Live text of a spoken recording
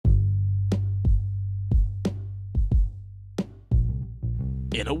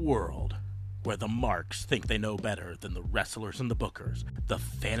In a world where the marks think they know better than the wrestlers and the bookers, the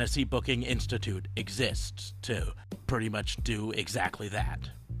Fantasy Booking Institute exists to pretty much do exactly that.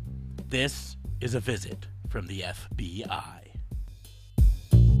 This is a visit from the FBI.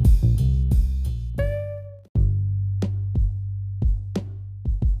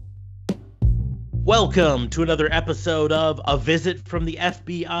 Welcome to another episode of A Visit from the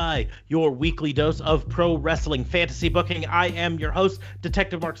FBI, your weekly dose of pro wrestling fantasy booking. I am your host,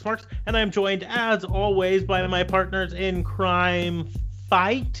 Detective Mark Smarks, and I am joined, as always, by my partners in crime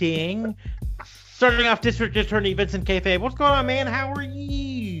fighting. Starting off, District Attorney Vincent Kayfabe. What's going on, man? How are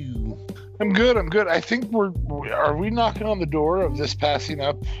you? I'm good. I think are we knocking on the door of this passing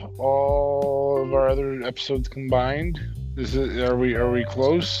up all of our other episodes combined? Are we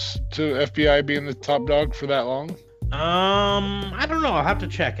close to FBI being the top dog for that long? I don't know. I'll have to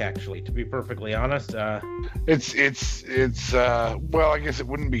check, actually, to be perfectly honest. It's well, I guess it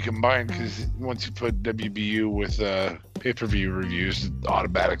wouldn't be combined because once you put WBU with pay-per-view reviews, it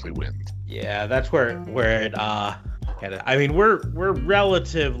automatically wins. Yeah, that's where it I mean, we're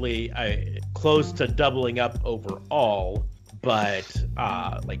relatively close to doubling up overall, but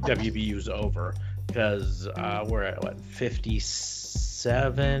like WBU's over. Because we're at,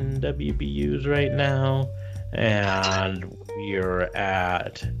 57 WBUs right now? And we're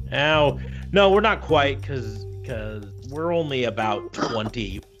at... No, we're not quite, because we're only about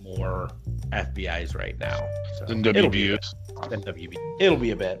 20 more FBIs right now. So than WBUs? It'll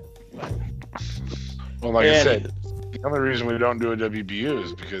be a bit. Well, like I said, the only reason we don't do a WBU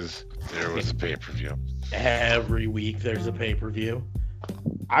is because there was a pay-per-view. Every week there's a pay-per-view.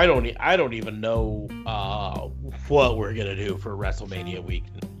 I don't even know what we're gonna do for WrestleMania week,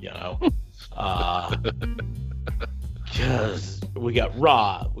 because we got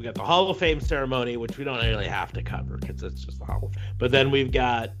Raw, we got the Hall of Fame ceremony, which we don't really have to cover because it's just the Hall of Fame. But then we've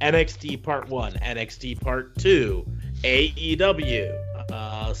got NXT Part 1, NXT Part 2, AEW,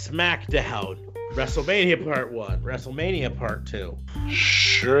 SmackDown, WrestleMania Part 1, WrestleMania Part 2.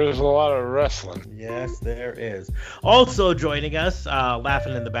 Sure is a lot of wrestling. Yes, there is. Also joining us,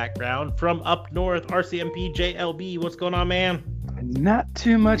 laughing in the background, from up north, RCMP JLB. What's going on, man? Not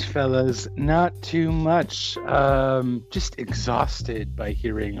too much, fellas. Not too much. Just exhausted by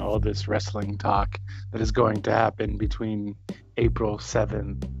hearing all this wrestling talk that is going to happen between April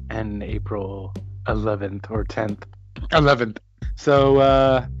 7th and April 11th or 10th. 11th.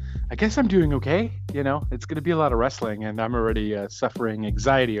 So, I guess I'm doing okay. It's going to be a lot of wrestling, and I'm already suffering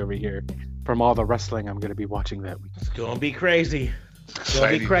anxiety over here from all the wrestling I'm going to be watching that week. It's going to be crazy. It's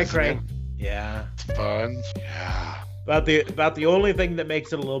going to be cray-cray. Yeah. It's fun. Yeah. About the only thing that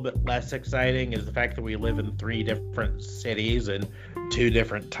makes it a little bit less exciting is the fact that we live in 3 different cities and 2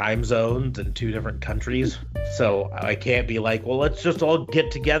 different time zones and 2 different countries. So I can't be like, well, let's just all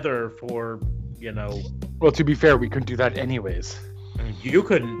get together for, Well, to be fair, we couldn't do that anyways. You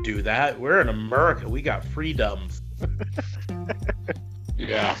couldn't do that. We're in America. We got freedoms.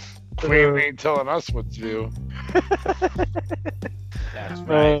 Yeah. Queen ain't telling us what to do. That's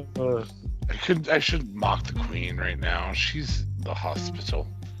right. I should mock the Queen right now. She's in the hospital.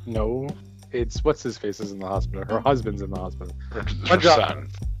 No. It's what's his face is in the hospital. Her husband's in the hospital. Her son.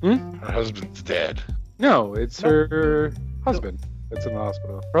 Her husband's dead. No, it's her husband that's in the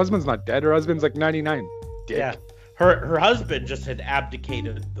hospital. Her husband's not dead. Her husband's like 99. Dick. Yeah. Her husband just had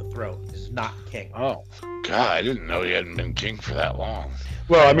abdicated the throne. He's not king. Oh, God, I didn't know he hadn't been king for that long.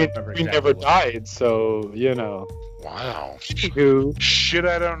 Well, I mean, he never died, so, Wow. Who? Shit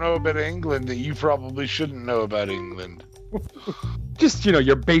I don't know about England that you probably shouldn't know about England. Just,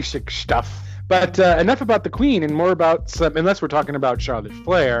 your basic stuff. But enough about the Queen and more about unless we're talking about Charlotte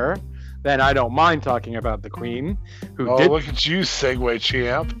Flair, then I don't mind talking about the Queen. Look at you, Segway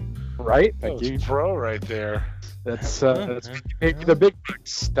champ. Right? Thank you. Pro right there. That's the big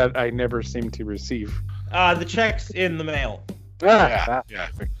bucks that I never seem to receive. The check's in the mail. Yeah.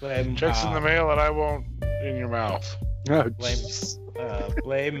 Blame, checks in the mail and I won't in your mouth. Oh,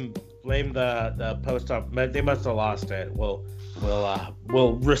 blame the post office. They must have lost it. We'll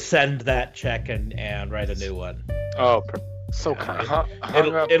resend that check and write a new one. Oh, so kind.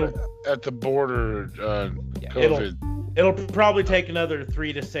 Hung up at the border. COVID. It'll probably take another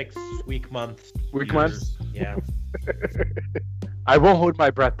 3 to 6 months. Months? Yeah. I won't hold my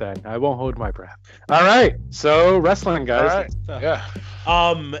breath then. All right. So wrestling, guys. All right. Yeah.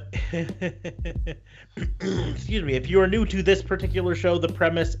 Excuse me. If you are new to this particular show, the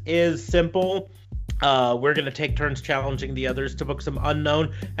premise is simple. We're going to take turns challenging the others to book some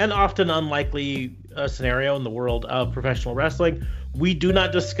unknown and often unlikely scenario in the world of professional wrestling. We do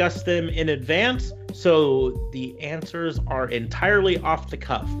not discuss them in advance, so the answers are entirely off the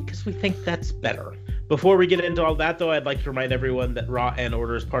cuff because we think that's better. Before we get into all that, though, I'd like to remind everyone that Raw and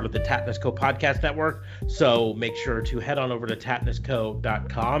Order is part of the Tatnus Co. podcast network, so make sure to head on over to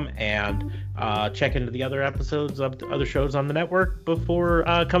tatnusco.com and check into the other episodes of the other shows on the network before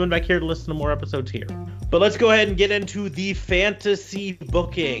coming back here to listen to more episodes here. But let's go ahead and get into the fantasy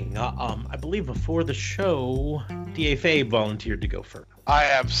booking. I believe before the show, DFA volunteered to go first. I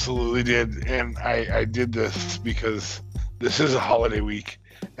absolutely did, and I did this because this is a holiday week,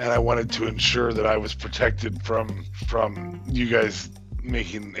 and I wanted to ensure that I was protected from you guys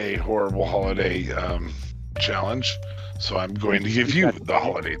making a horrible holiday challenge. So I'm going to give you the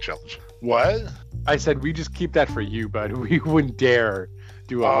holiday challenge. What? I said we just keep that for you, bud. We wouldn't dare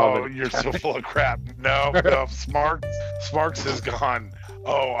do a holiday. Oh, you're so full of crap. No, Smarks has gone.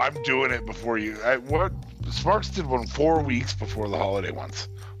 Oh, I'm doing it before you. What? Smarks did one 4 weeks before the holiday once.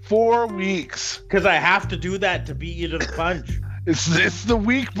 4 weeks. Because I have to do that to beat you to the punch. It's the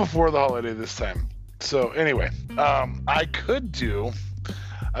week before the holiday this time. So anyway, I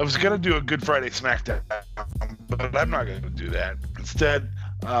was gonna do a Good Friday SmackDown, but I'm not gonna do that. Instead,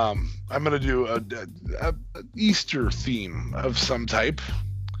 I'm gonna do a Easter theme of some type,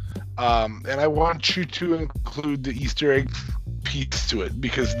 and I want you to include the Easter egg piece to it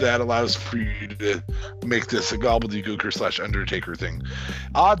because that allows for you to make this a Gobbledygooker / Undertaker thing.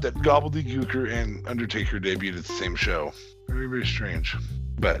 Odd that Gobbledygooker and Undertaker debuted at the same show. Very, very strange.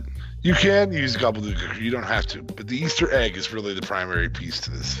 But you can use Gobbledygooker. You don't have to. But the Easter egg is really the primary piece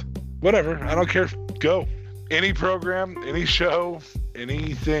to this. Whatever. I don't care. Go. Any program, any show,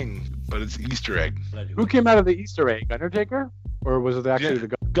 anything. But it's Easter egg. Who came out of the Easter egg? Undertaker? Or was it actually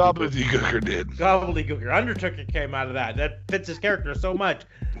the Gobbledygooker did. Gobbledygooker. Undertaker came out of that. That fits his character so much.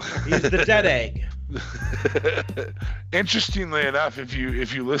 He's the dead egg. Interestingly enough, if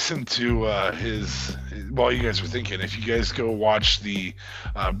you listen to his while you guys were thinking, if you guys go watch the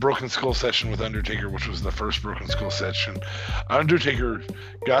Broken Skull session with Undertaker, which was the first Broken Skull session, Undertaker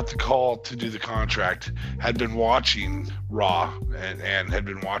got the call to do the contract, had been watching Raw and had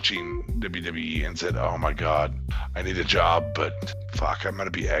been watching WWE and said, oh my God, I need a job, but fuck, I'm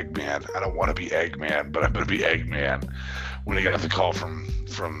gonna be Eggman. I don't want to be Eggman, but I'm gonna be Eggman. When he got the call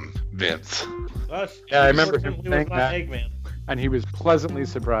from Vince. Yeah, I remember him saying that, Eggman. And he was pleasantly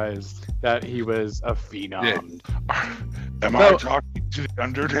surprised that he was a phenom. Yeah. Am I talking to the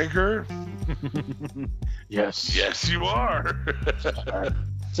Undertaker? Yes. Yes, you are.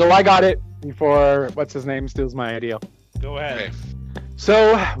 So I got it before what's his name steals my idea. Go ahead. Okay.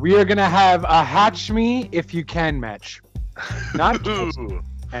 So we are gonna have a Hatch Me If You Can match. Not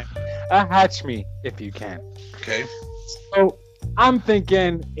a Hatch Me If You Can. Okay. So I'm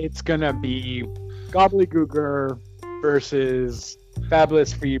thinking it's gonna be Gobbledygooker versus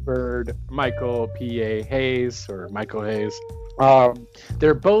Fabulous Freebird, Michael P.A. Hayes or Michael Hayes.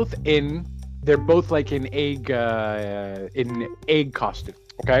 They're both like in egg costume.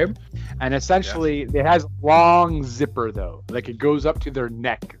 Okay, and essentially it has long zipper though, like it goes up to their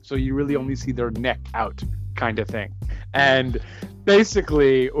neck, so you really only see their neck out, kind of thing. And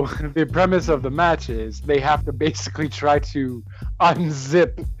basically, the premise of the match is they have to basically try to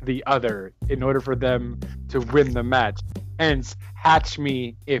unzip the other in order for them to win the match. Hence, Hatch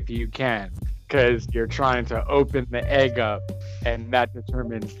Me If You Can, because you're trying to open the egg up, and that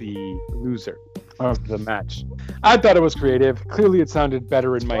determines the loser of the match. I thought it was creative. Clearly, it sounded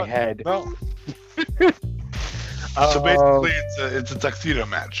better in my head. Well, so basically, it's a tuxedo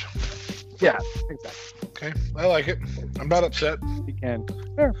match. Yeah, exactly. Okay, I like it. I'm not upset. You can.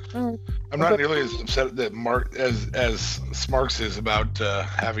 Sure. I'm not nearly as upset that Mark as Smarks is about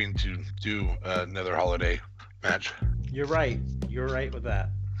having to do another holiday match. You're right. You're right with that.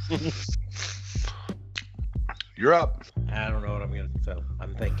 You're up. I don't know what I'm gonna say.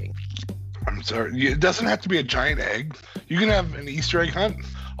 I'm thinking. I'm sorry. It doesn't have to be a giant egg. You can have an Easter egg hunt.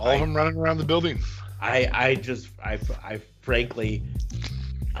 All of them running around the building. I frankly,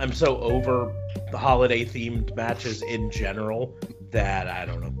 I'm so over the holiday themed matches in general that I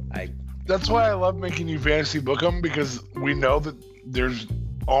don't know. That's why I love making you fantasy book them, because we know that there's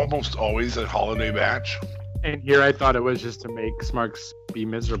almost always a holiday match. And here I thought it was just to make Smarks be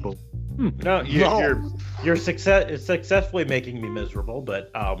miserable. No, you're successfully making me miserable, but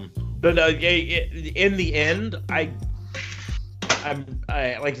in the end, I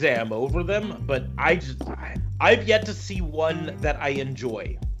like I say, I'm over them, but I've yet to see one that I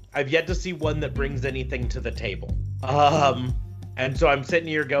enjoy. I've yet to see one that brings anything to the table. And so I'm sitting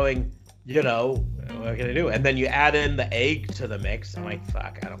here going, you know, What can I do? And then you add in the egg to the mix. I'm like,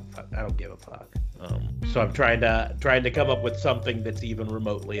 fuck, I don't give a fuck. So I'm trying to come up with something that's even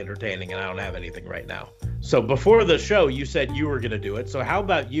remotely entertaining, and I don't have anything right now. So before the show, you said you were gonna do it. So how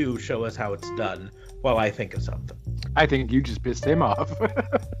about you show us how it's done while I think of something? I think you just pissed him off.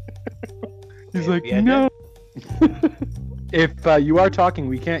 He's like, Maybe I no. If you are talking,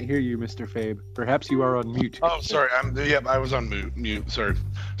 we can't hear you, Mr. Fabe. Perhaps you are on mute. Oh, sorry. I was on mute. Sorry.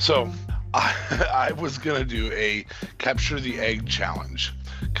 So, I was gonna do a capture the egg challenge,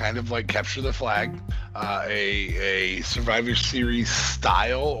 kind of like capture the flag, a Survivor Series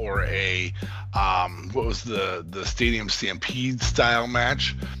style, or a what was the Stadium Stampede style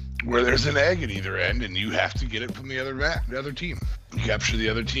match, where there's an egg at either end, and you have to get it from the other team. You capture the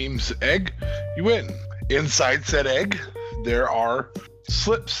other team's egg, you win. Inside said egg, there are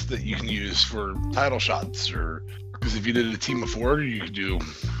slips that you can use for title shots, or because if you did a team of 4, you could do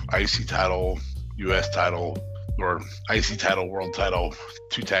IC title, US title, or IC title, world title,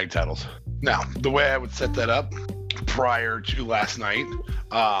 2 tag titles. Now, the way I would set that up prior to last night,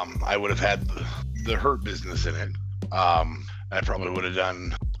 I would have had the Hurt Business in it. I probably would have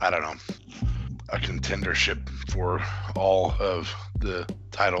done, I don't know, a contendership for all of the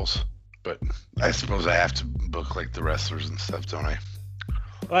titles. But I suppose I have to book like the wrestlers and stuff, don't I?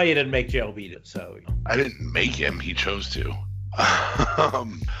 Well, you didn't make Jail beat it, so. I didn't make him. He chose to.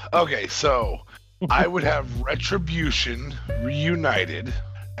 Okay, so I would have Retribution reunited,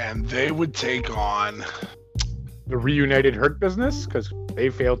 and they would take on The reunited Hurt Business? Because they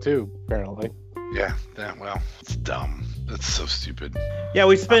failed too, apparently. Yeah, well, it's dumb. That's so stupid. Yeah,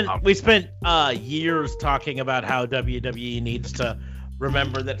 we spent years talking about how WWE needs to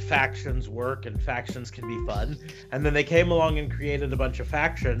remember that factions work and factions can be fun, and then they came along and created a bunch of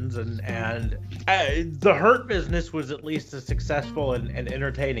factions, and the Hurt Business was at least a successful and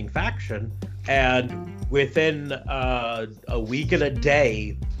entertaining faction, and within a week and a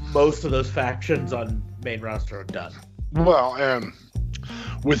day, most of those factions on main roster are done. Well, and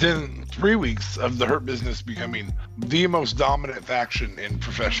within 3 weeks of the Hurt Business becoming the most dominant faction in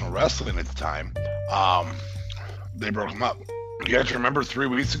professional wrestling at the time, they broke them up. You have to remember 3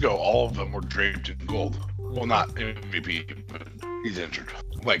 weeks ago, all of them were draped in gold. Well, not MVP, but he's injured.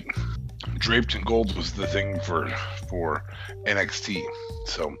 Like, draped in gold was the thing for NXT.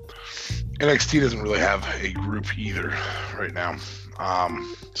 So NXT doesn't really have a group either right now.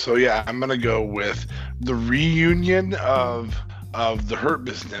 So yeah, I'm gonna go with the reunion of the Hurt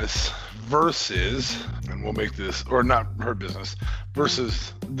Business versus, and we'll make this, or not Hurt Business,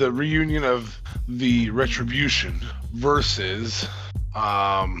 versus the reunion of the Retribution versus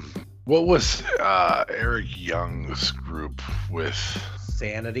what was Eric Young's group with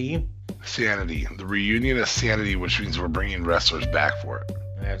Sanity. The reunion of Sanity, which means we're bringing wrestlers back for it.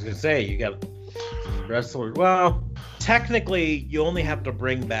 I was gonna say, you got wrestlers. Well, technically, you only have to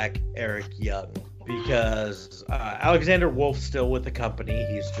bring back Eric Young because Alexander Wolf's still with the company.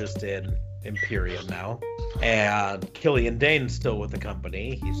 He's just in Imperium now, and Killian Dane's still with the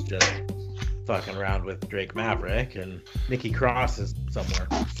company. He's just fucking around with Drake Maverick, and Nikki Cross is somewhere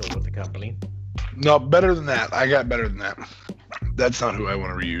still with the company. No, better than that. I got better than that. That's not who I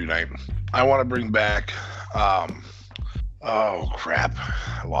want to reunite. I want to bring back. Oh crap!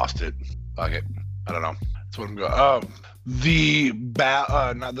 I lost it. Fuck it. I don't know. That's what I'm going.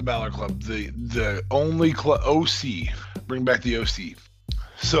 Not the Balor Club. The only club, OC. Bring back the OC.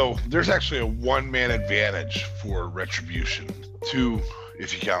 So there's actually a 1-man advantage for Retribution. 2,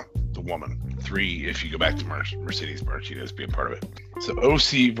 if you count the woman. 3, if you go back to Mercedes Martinez being part of it. So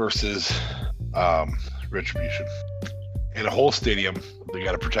OC versus Retribution. In a whole stadium, they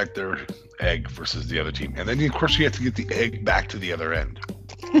got to protect their egg versus the other team. And then, of course, you have to get the egg back to the other end.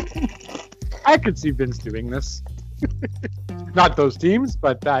 I could see Vince doing this. Not those teams,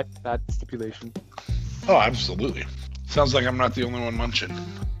 but that stipulation. Oh, absolutely. Sounds like I'm not the only one munching.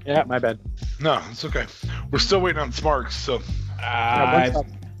 Yeah, my bad. No, it's okay. We're still waiting on Smarks, so...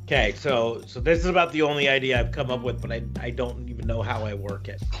 Okay, so this is about the only idea I've come up with, but I don't even know how I work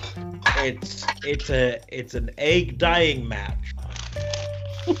it. It's an egg dyeing match.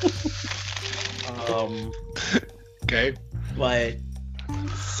 Okay. But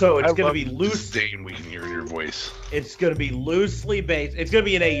so it's going to be loose. Disdain we can hear in your voice. It's going to be loosely based. It's going to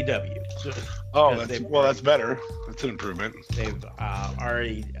be an AEW. That's better. That's an improvement. They've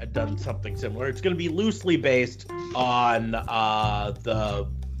already done something similar. It's going to be loosely based on the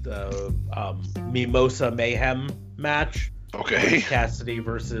Mimosa Mayhem match. Okay. Cassidy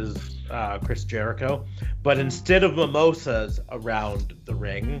versus Chris Jericho. But instead of mimosas around the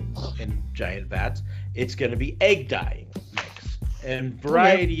ring in giant vats, it's going to be egg dyeing mix. And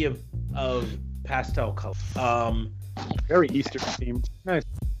variety of pastel color. Very Easter themed. Nice.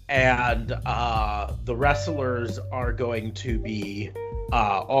 And the wrestlers are going to be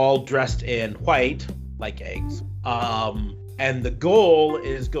all dressed in white, like eggs. And the goal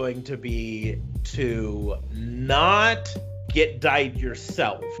is going to be to not get dyed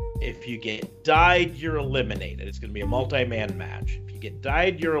yourself. If you get dyed, you're eliminated. It's going to be a multi-man match. If you get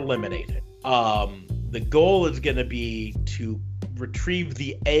dyed, you're eliminated. The goal is going to be to retrieve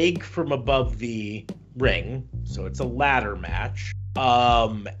the egg from above the ring. So it's a ladder match.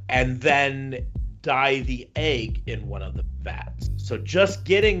 And then dye the egg in one of the vats. So just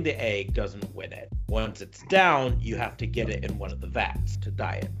getting the egg doesn't win it. Once it's down, you have to get it in one of the vats to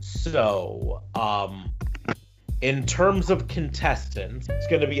dye it. So, in terms of contestants, it's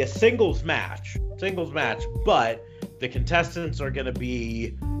going to be a singles match, but the contestants are going to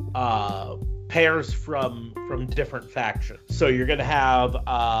be pairs from different factions. So you're going to have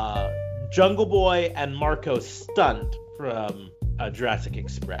Jungle Boy and Marco Stunt from Jurassic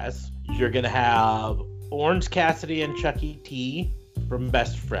Express. You're going to have Orange Cassidy and Chucky T from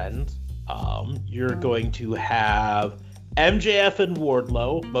Best Friends. You're going to have MJF and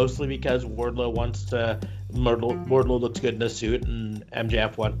Wardlow, mostly because Wardlow looks good in a suit, and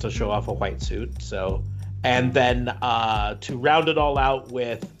MJF wants to show off a white suit. So, and then to round it all out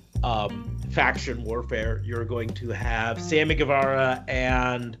with faction warfare, you're going to have Sammy Guevara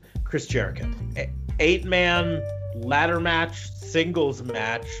and Chris Jericho. 8-man ladder match, singles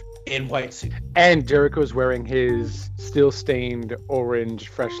match in white suit. And Jericho's wearing his still stained orange,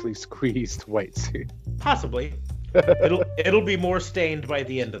 freshly squeezed white suit. Possibly. It'll be more stained by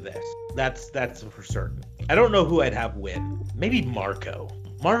the end of this. That's for certain. I don't know who I'd have win. Maybe Marco.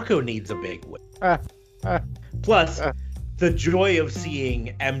 Marco needs a big win. Plus, the joy of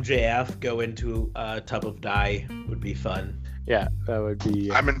seeing MJF go into a tub of dye would be fun. Yeah, that would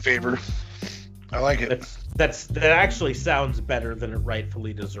be. I'm in favor. I like it. That actually sounds better than it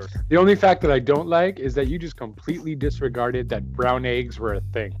rightfully deserves. The only fact that I don't like is that you just completely disregarded that brown eggs were a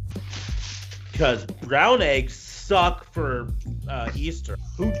thing. Because brown eggs suck for Easter.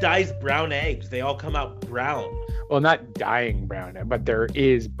 Who dyes brown eggs? They all come out brown. Well, not dyeing brown, but there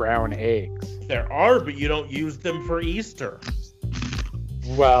is brown eggs. There are, but you don't use them for Easter.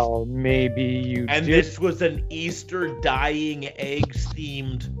 Well, maybe you And did. this was an Easter dyeing eggs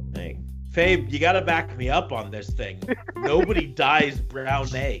themed thing. Fabe, you gotta back me up on this thing. Nobody dyes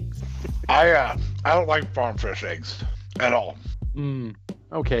brown eggs. I don't like farm fresh eggs at all.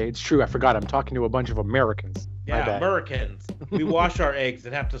 Okay, it's true. I forgot. I'm talking to a bunch of Americans. My Yeah, bad. Americans. We wash our eggs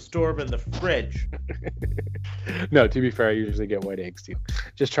and have to store them in the fridge. No, to be fair, I usually get white eggs too.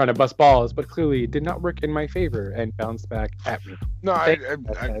 Just trying to bust balls, but clearly it did not work in my favor and bounced back at me. No,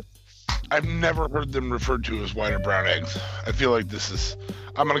 I've never heard them referred to as white or brown eggs. I feel like this is.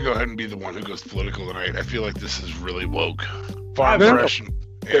 I'm gonna go ahead and be the one who goes political tonight. I feel like this is really woke. Farm fresh.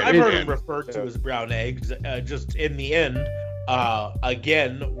 I've heard them referred to as brown eggs. Just in the end,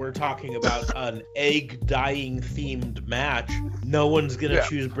 again, we're talking about an egg dyeing themed match. No one's gonna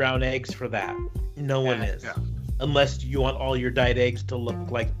choose brown eggs for that. No one is. Yeah. Unless you want all your dyed eggs to look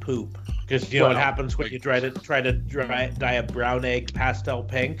like poop. Because you know what happens when you try to dye a brown egg pastel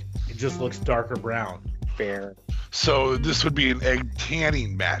pink? It just looks darker brown. Fair. So this would be an egg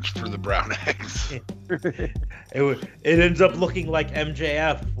tanning match for the brown eggs. It ends up looking like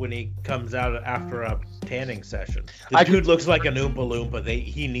MJF when he comes out after a tanning session. The dude looks like an Oompa Loompa.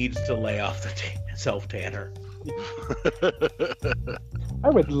 He needs to lay off the self-tanner. I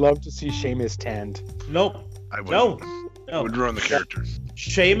would love to see Sheamus tanned. Nope. I would. No. It would ruin the character.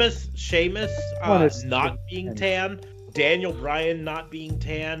 Sheamus not being tan, Daniel Bryan not being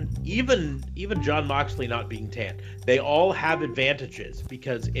tan, even Jon Moxley not being tan. They all have advantages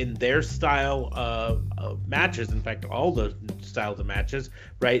because in their style of matches, in fact, all the styles of matches,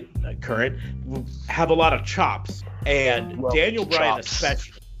 right, current, have a lot of chops. And Daniel Bryan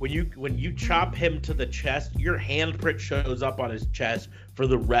especially, when you chop him to the chest, your handprint shows up on his chest for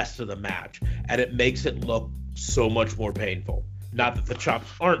the rest of the match, and it makes it look so much more painful. Not that the chops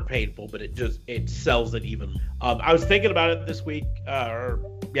aren't painful, but it sells it even. I was thinking about it this week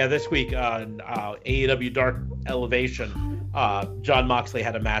on AEW Dark Elevation. Jon Moxley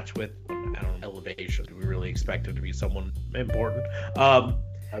had a match with Elevation. Do we really expect him to be someone important?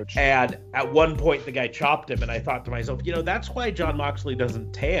 And at one point the guy chopped him, and I thought to myself, that's why Jon Moxley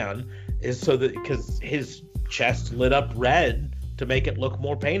doesn't tan, is so that because his chest lit up red to make it look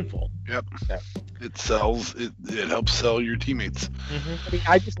more painful. Yep. It sells. It helps sell your teammates. Mm-hmm. I mean,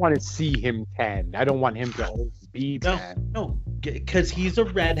 I just want to see him tan. I don't want him to always be tan. No, because he's a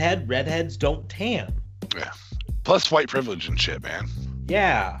redhead. Redheads don't tan. Yeah. Plus white privilege and shit, man.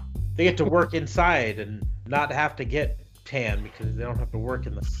 Yeah. they get to work inside and not have to get tan because they don't have to work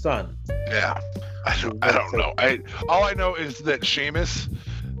in the sun. Yeah, I don't know. All I know is that Sheamus,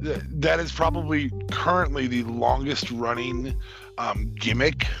 that is probably currently the longest running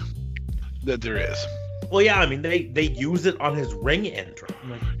gimmick that there is. Well, yeah, I mean they use it on his ring intro.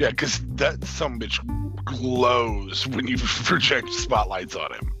 Yeah, because that some bitch glows when you project spotlights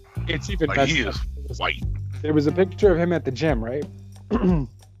on him. It's even Like, better. he is white. There was a picture of him at the gym, right?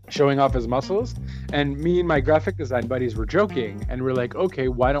 Showing off his muscles. And me and my graphic design buddies were joking. And we're like, okay,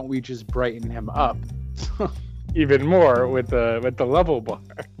 why don't we just brighten him up even more with the level bar?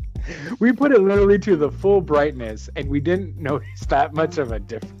 We put it literally to the full brightness, and we didn't notice that much of a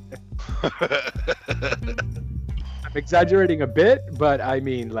difference. I'm exaggerating a bit, but I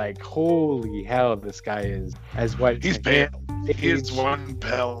mean, like, holy hell, this guy is as white. He's pale. He is one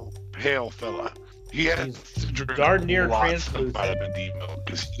pale fella. He has to drink darn near lots of translucent. vitamin D milk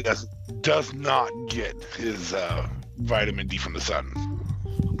because he does not get his vitamin D from the sun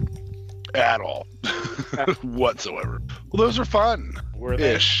at all whatsoever. Well, those are fun. Were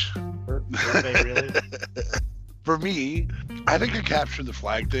they? Ish. Were they really? For me, I think a capture the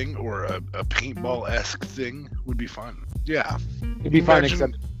flag thing or a paintball-esque thing would be fun. Yeah. It'd be fun,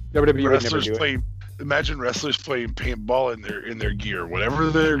 Imagine except WWE would never wrestlers do it. playing. Imagine wrestlers playing paintball in their gear, whatever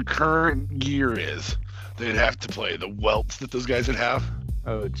their current gear is. They'd have to play the welts that those guys would have.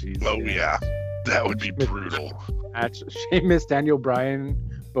 Oh, jeez. Oh yeah, that would be brutal. Match. Sheamus, Daniel Bryan,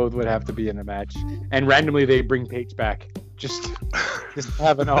 both would have to be in the match, and randomly they bring Paige back. Just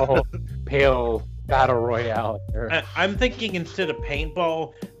have an all pale battle royale there. I'm thinking instead of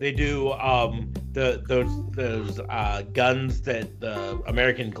paintball, they do those guns that the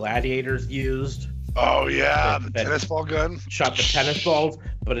American gladiators used. Oh yeah, the That- tennis ball gun. Shot the tennis balls,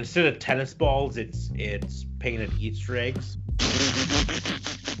 but instead of tennis balls, it's painted Easter eggs.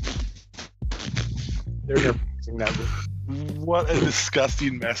 They're never using that. What a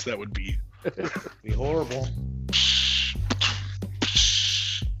disgusting mess that would be. It'd be horrible.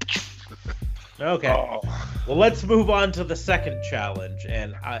 Okay. Oh. Well, let's move on to the second challenge,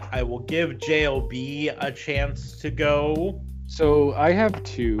 and I will give JLB a chance to go. So I have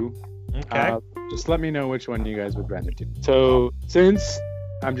two. Okay. Just let me know which one you guys would rather do. So since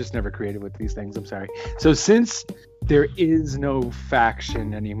I'm just never creative with these things, I'm sorry. So since there is no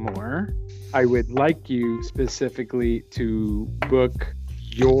faction anymore, I would like you specifically to book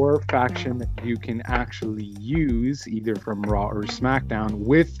your faction that you can actually use either from Raw or SmackDown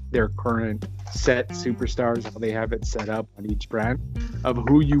with their current set superstars, how they have it set up on each brand, of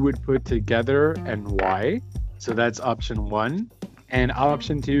who you would put together and why. So that's option one. And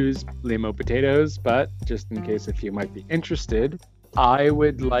option two is limo potatoes, but just in case if you might be interested, I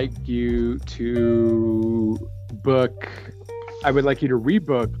would like you to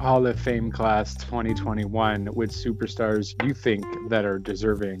rebook Hall of Fame class 2021 with superstars you think that are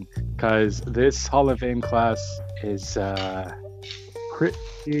deserving, because this Hall of Fame class is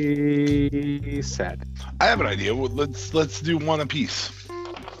pretty sad. I have an idea. Well, let's do one apiece.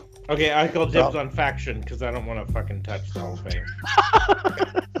 Okay, I call dibs on faction because I don't want to fucking touch the whole thing.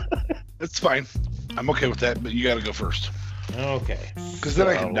 That's fine. I'm okay with that, but you got to go first Okay. because then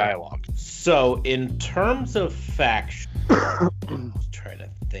I can dialogue. So, in terms of faction, I'm trying to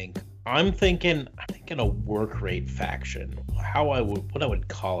think. I'm thinking a work rate faction. What I would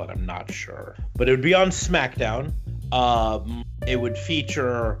call it, I'm not sure. But it would be on SmackDown. It would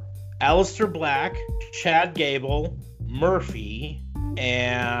feature Aleister Black, Chad Gable, Murphy,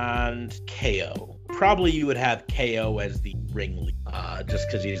 and KO. Probably you would have KO as the ringleader, just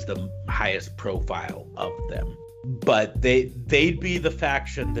because he's the highest profile of them. But they'd be the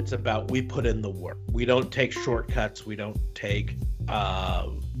faction that's about, we put in the work. We don't take shortcuts. We don't take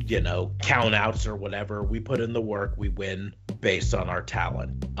count outs or whatever. We put in the work. We win based on our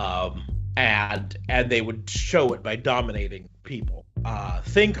talent. And they would show it by dominating people.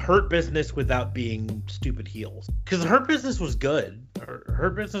 Think Hurt Business without being stupid heels. Because Hurt Business was good.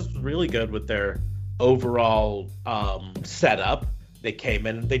 Hurt Business was really good with their overall setup. They came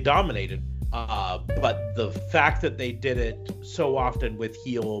in and they dominated. But the fact that they did it so often with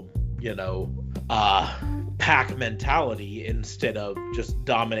heel, pack mentality instead of just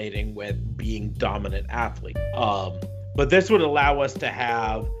dominating with being dominant athlete. But this would allow us to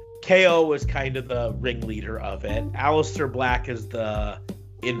have KO as kind of the ringleader of it. Aleister Black is the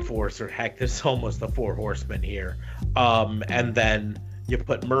enforcer. Heck, this is almost the Four Horsemen here. And then you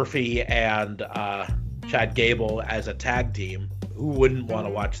put Murphy and Chad Gable as a tag team. Who wouldn't want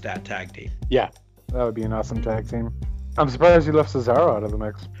to watch that tag team? Yeah, that would be an awesome tag team. I'm surprised you left Cesaro out of the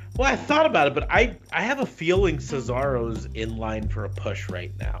mix. Well, I thought about it, but I have a feeling Cesaro's in line for a push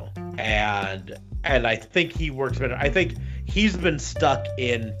right now, and I think he works better. I think he's been stuck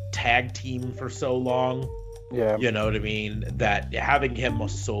in tag team for so long. Yeah. You know what I mean? That having him a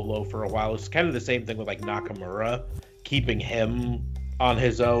solo for a while is kind of the same thing with like Nakamura. Keeping him on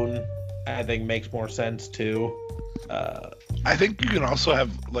his own, I think, makes more sense too. I think you can also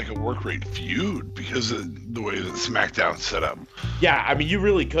have like a work rate feud because of the way that SmackDown's set up. Yeah, I mean, you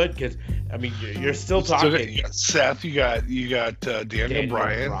really could, because I mean, you're still talking. You got Seth, you got Daniel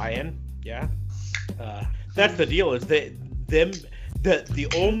Bryan. Yeah. That's the deal. Is that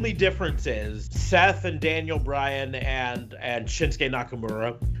the only difference is Seth and Daniel Bryan and Shinsuke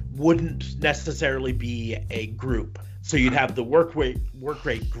Nakamura wouldn't necessarily be a group. So you'd have the work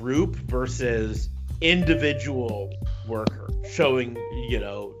rate group versus individual worker showing,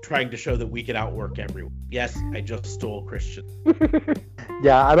 trying to show that we can outwork everyone. Yes, I just stole Christian.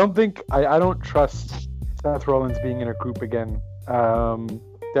 Yeah, I don't trust Seth Rollins being in a group again.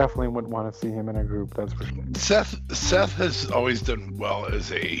 Definitely wouldn't want to see him in a group, that's for sure. Seth has always done well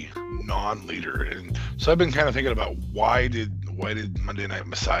as a non-leader, and so I've been kind of thinking about why did Monday Night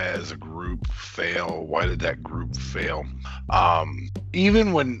Messiah as a group fail? Why did that group fail?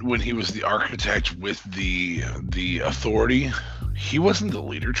 Even when he was the architect with the authority, he wasn't the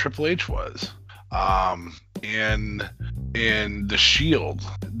leader. Triple H was. And the Shield,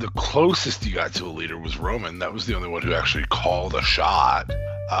 the closest he got to a leader was Roman. That was the only one who actually called a shot.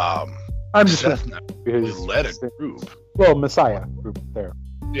 I'm just Seth really led a group. Well, Messiah group there.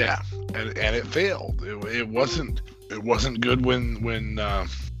 Yeah, and it failed. It wasn't good when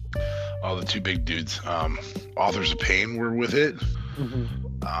all the two big dudes, Authors of Pain, were with it.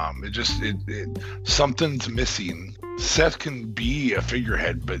 Mm-hmm. It something's missing. Seth can be a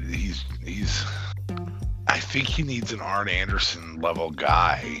figurehead, but he's. I think he needs an Arn Anderson level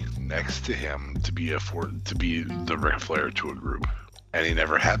guy next to him to be the Ric Flair to a group, and he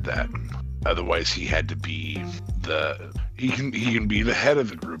never had that. Otherwise, he had to be he can be the head of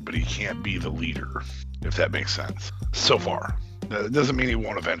the group, but he can't be the leader, if that makes sense. So far, that doesn't mean he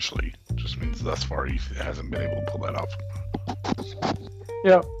won't eventually. It just means thus far he hasn't been able to pull that off.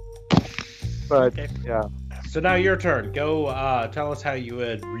 Yeah, but Okay. yeah. So now your turn. Go tell us how you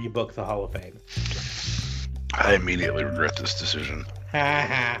would rebook the Hall of Fame. I immediately regret this decision.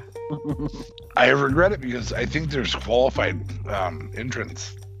 Ha I regret it because I think there's qualified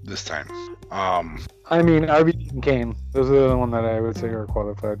entrants this time. I mean, RVD and Kane. Those are the only one that I would say are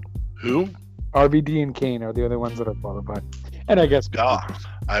qualified. Who? RVD and Kane are the other ones that are qualified. And I guess.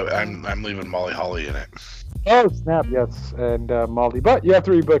 I'm leaving Molly Holly in it. Oh snap! Yes, and Molly, but you have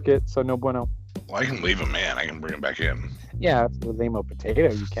to rebook it, so no bueno. Well, I can leave him, man. I can bring him back in. Yeah, for the lame-o potato,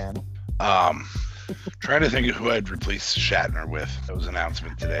 you can. Trying to think of who I'd replace Shatner with. That was an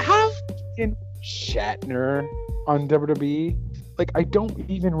announcement today. How in Shatner on WWE? Like, I don't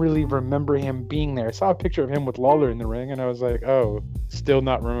even really remember him being there. I saw a picture of him with Lawler in the ring, and I was like, oh, still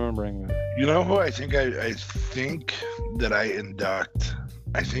not remembering that. You know who I think I think that I induct?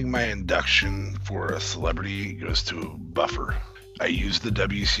 I think my induction for a celebrity goes to Buffer. I used the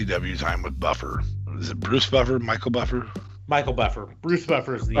WCW time with Buffer. Is it Bruce Buffer? Michael Buffer? Michael Buffer. Bruce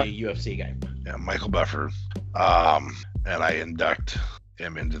Buffer is the UFC guy. Yeah, Michael Buffer. And I induct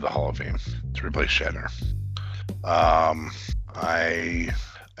him into the Hall of Fame to replace Shatner. I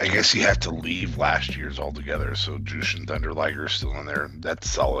guess you have to leave last year's altogether, so Jushin Thunder Liger's still in there. That's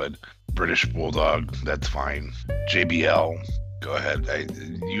solid. British Bulldog, that's fine. JBL, go ahead.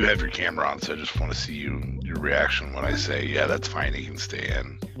 You have your camera on, so I just want to see your reaction when I say, yeah, that's fine, he can stay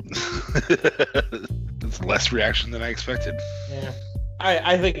in. That's less reaction than I expected. Yeah.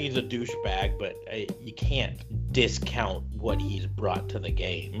 I think he's a douchebag, but you can't discount what he's brought to the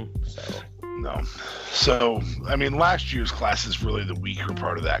game. So No. So, I mean, last year's class is really the weaker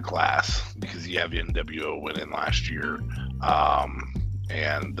part of that class because you have NWO went in last year,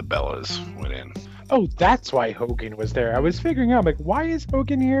 and the Bellas went in. Oh, that's why Hogan was there. I was figuring out, like, why is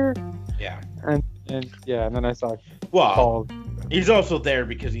Hogan here? yeah. And yeah, and then I saw Well, Paul. he's also there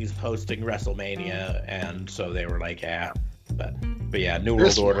because he's hosting WrestleMania, and so they were like, yeah. But yeah, New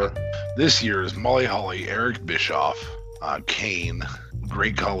World Order. This year is Molly Holly, Eric Bischoff, Kane,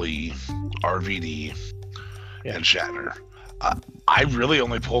 Great Khali, RVD, Yeah. and Shatner. I really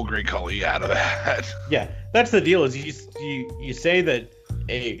only pull Great Khali out of that. Yeah, that's the deal. Is you say that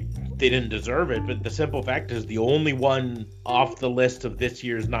they didn't deserve it, but the simple fact is the only one off the list of this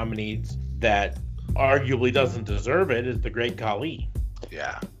year's nominees that arguably doesn't deserve it is the Great Khali.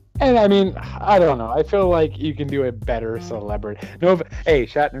 Yeah. And I mean, I don't know. I feel like you can do a better celebrity. No, hey,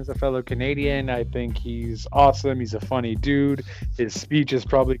 Shatner's a fellow Canadian. I think he's awesome. He's a funny dude. His speech is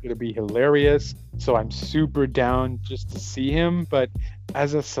probably going to be hilarious. So I'm super down just to see him. But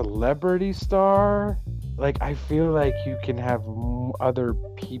as a celebrity star, like, I feel like you can have other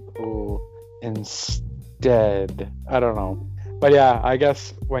people instead. I don't know. But yeah, I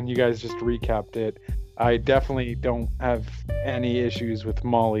guess when you guys just recapped it, I definitely don't have any issues with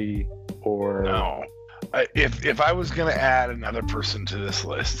Molly or... No. If I was going to add another person to this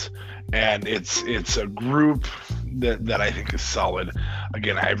list, and it's a group that I think is solid,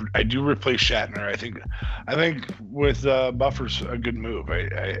 again, I do replace Shatner. I think with Buffer's a good move.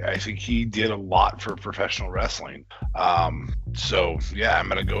 I think he did a lot for professional wrestling. So yeah, I'm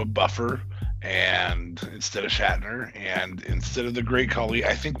going to go with Buffer. And instead of Shatner, and instead of the Great Khali,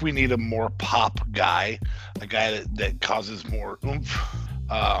 I think we need a more pop guy, a guy that causes more oomph.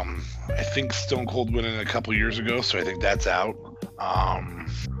 I think Stone Cold went in a couple years ago, so I think that's out.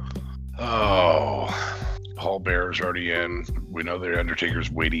 Paul Bearer's already in. We know the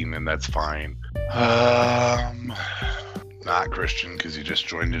Undertaker's waiting, and that's fine. Not Christian, because he just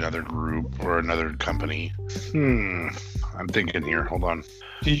joined another group or another company. I'm thinking here. Hold on.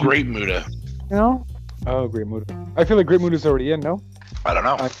 Great Muta. No? Oh, Great Muta. I feel like Great Muta's already in, no? I don't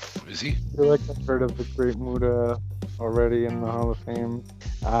know. Is he? I feel like I've heard of the Great Muta already in the Hall of Fame.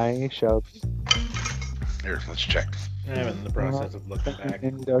 I shall. Here, let's check. I'm in the process of looking back.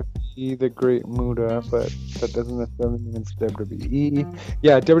 Inductee, the Great Muta, but that doesn't necessarily mean it's WWE.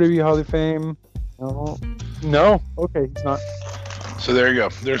 Yeah, WWE Hall of Fame. No. Okay, he's not. So there you go.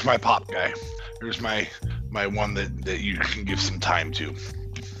 There's my pop guy. There's my one that you can give some time to.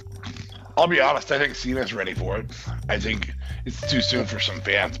 I'll be honest, I think Cena's ready for it. I think it's too soon for some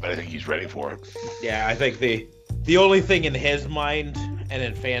fans, but I think he's ready for it. Yeah, I think the only thing in his mind and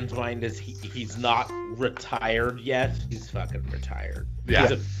in fans' mind is he's not retired yet. He's fucking retired.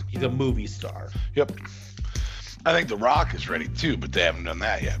 Yeah. He's a movie star. Yep. I think The Rock is ready too, but they haven't done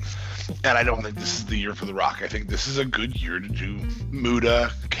that yet. And I don't think this is the year for The Rock. I think this is a good year to do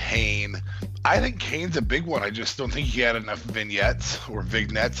Muta, Kane. I think Kane's a big one. I just don't think he had enough vignettes, or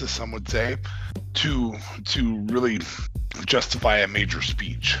vignettes as some would say, to really justify a major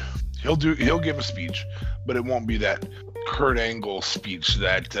speech. He'll give a speech, but it won't be that Kurt Angle speech,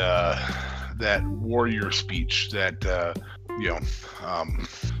 that warrior speech, that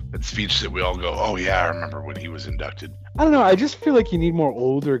speech that we all go, oh yeah, I remember when he was inducted. I don't know. I just feel like you need more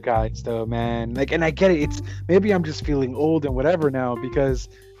older guys, though, man. Like, and I get it. It's maybe I'm just feeling old and whatever now because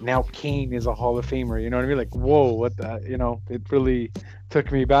now Kane is a Hall of Famer. You know what I mean? Like, whoa, what the? You know, it really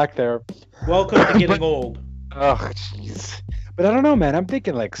took me back there. Welcome to getting old. Oh, jeez. But I don't know, man. I'm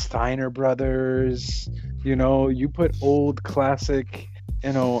thinking like Steiner Brothers. You know, you put old classic.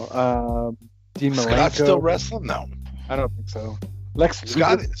 You know, Dean Malenko. Scott's still wrestling now. I don't think so. Lex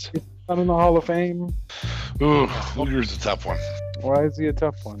Scott Luger is not in the Hall of Fame. Ooh, Luger's a tough one. Why is he a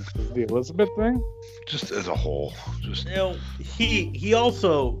tough one? Is the Elizabeth thing? Just as a whole, just he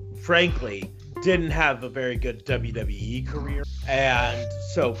also, frankly, didn't have a very good WWE career, and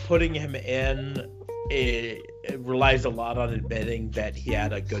so putting him in it relies a lot on admitting that he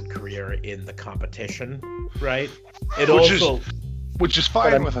had a good career in the competition, right? Which is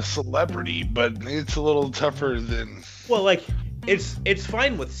fine with a celebrity, but it's a little tougher than. Well, like it's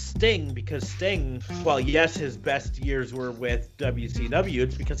fine with Sting because Sting, while yes, his best years were with WCW,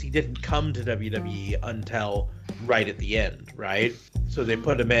 it's because he didn't come to WWE until right at the end, right? So they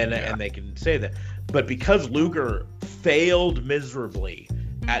put him in and they can say that. But because Luger failed miserably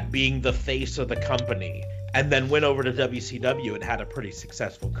at being the face of the company and then went over to WCW and had a pretty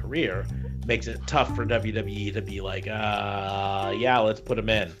successful career, makes it tough for WWE to be like, yeah, let's put him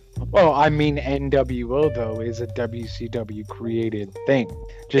in. Well, I mean, NWO, though, is a WCW created thing.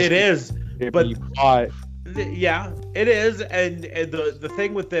 It is, but... Yeah, it is, and the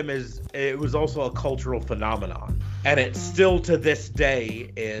thing with them is it was also a cultural phenomenon, and it still to this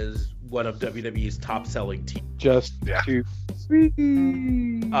day is one of WWE's top-selling teams. Too sweet.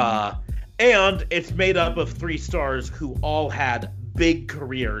 And it's made up of 3 stars who all had big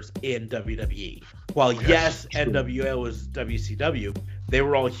careers in WWE. While yes, NWO was WCW, they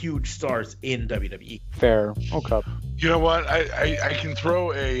were all huge stars in WWE. Fair. Okay. You know what? I can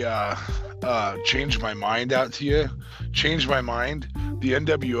throw a change my mind out to you. Change my mind. The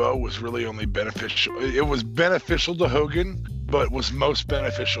NWO was really only beneficial. It was beneficial to Hogan, but was most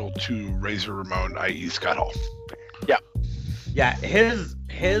beneficial to Razor Ramon, i.e. Scott Hall. Yeah. Yeah, his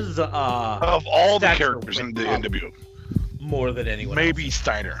of all the characters in the NWO. More than anyone Maybe else.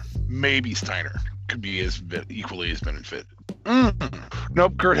 Steiner could be equally as benefit.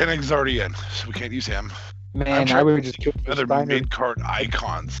 Nope, Kurt Hennig's already in, so we can't use him. Man, I would just kill other Steiner. mid-card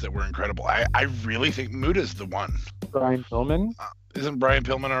icons that were incredible. I really think Muda's the one. Brian Pillman? Isn't Brian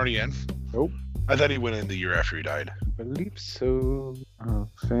Pillman already in? Nope. I thought he went in the year after he died. I believe so.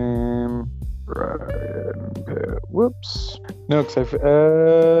 Fame. Brian Whoops. No,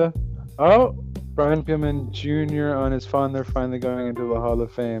 because Brian Pillman Jr. on his phone. They're finally going into the Hall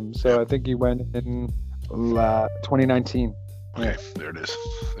of Fame. So I think he went in 2019. Okay, there it is.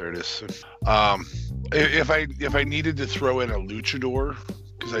 If I needed to throw in a luchador,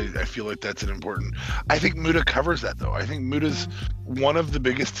 because I feel like that's an important. I think Muda covers that though. I think Muda's one of the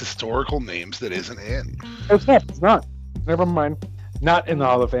biggest historical names that isn't in. It's not. Never mind. Not in the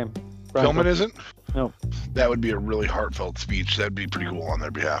Hall of Fame. Pillman isn't? No. That would be a really heartfelt speech. That'd be pretty cool on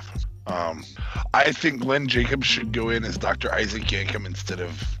their behalf. I think Glenn Jacobs should go in as Dr. Isaac Yankem instead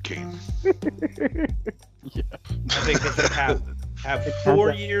of Kane. Yeah. I think they should have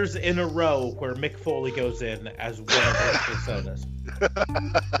 4 years in a row where Mick Foley goes in as one of his personas.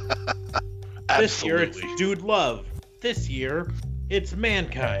 This year it's Dude Love. This year it's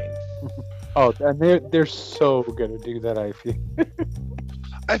Mankind. Oh, and they're so gonna do that. I feel.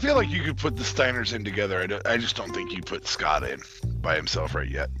 I feel like you could put the Steiners in together. I just don't think you put Scott in by himself right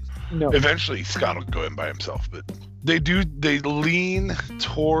yet. No. Eventually, Scott will go in by himself, but they lean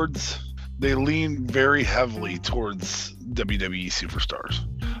very heavily towards WWE superstars.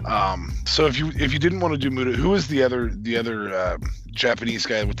 So if you didn't want to do Muda, who was the other Japanese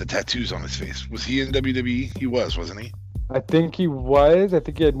guy with the tattoos on his face? Was he in WWE? He was, wasn't he? I think he was. I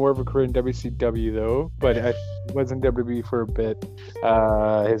think he had more of a career in WCW though, but he was in WWE for a bit.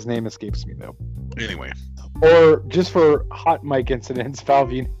 His name escapes me though. Anyway. Or just for hot mic incidents, Val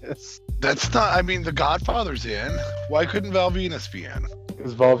Venus. That's not. I mean, The Godfather's in. Why couldn't Val Venus be in?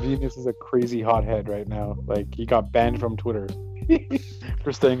 Because Val Venus is a crazy hothead right now. Like, he got banned from Twitter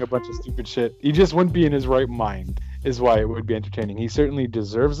for saying a bunch of stupid shit. He just wouldn't be in his right mind, is why it would be entertaining. He certainly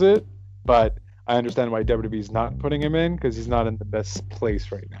deserves it, but I understand why WWE's not putting him in, because he's not in the best place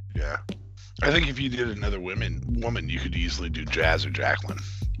right now. Yeah. I think if you did another woman, you could easily do Jazz or Jacqueline.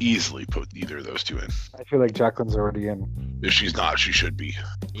 Easily put either of those two in. I feel like Jacqueline's already in. If she's not, she should be.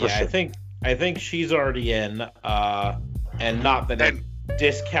 Yeah, sure. I think she's already in, and not that it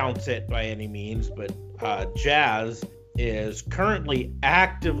discounts it by any means, but Jazz is currently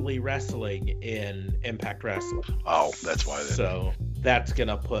actively wrestling in Impact Wrestling. Oh, that's why. So that's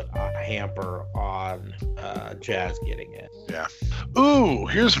gonna put a hamper on Jazz getting in. Yeah. Ooh,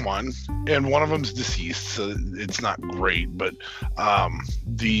 here's one, and one of them's deceased, so it's not great. But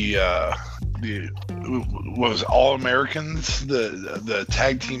the what was it, All Americans, the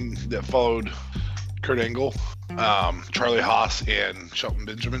tag team that followed Kurt Angle, Charlie Haas and Shelton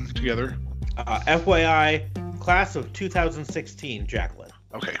Benjamin together. FYI, class of 2016, Jacqueline.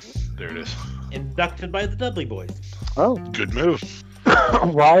 Okay, there it is. Inducted by the Dudley Boys. Oh. Good move.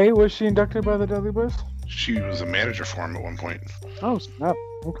 Why was she inducted by the Dudley Boys? She was a manager for him at one point. Oh, snap.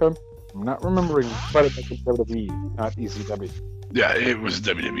 Okay. I'm not remembering, but it's WWE, not ECW. Yeah, it was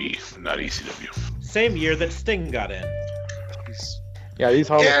WWE, not ECW. Same year that Sting got in. Yeah, these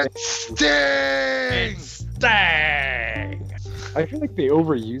Hall of Fame. It's Sting! I feel like they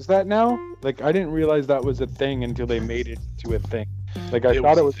overuse that now. Like, I didn't realize that was a thing until they made it into a thing. Like, I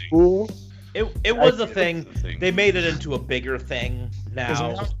thought it was cool. It was a thing. They made it into a bigger thing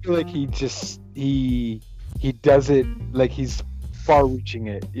now. I feel like he does it like he's far-reaching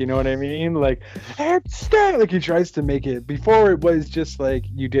it. You know what I mean? Like, like he tries to make it. Before it was just like,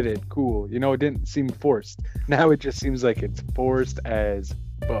 you did it, cool. You know, it didn't seem forced. Now it just seems like it's forced as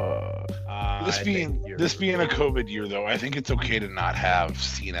fuck. This being a COVID year, though, I think it's okay to not have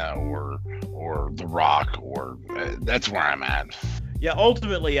Cena or The Rock, or that's where I'm at. Yeah,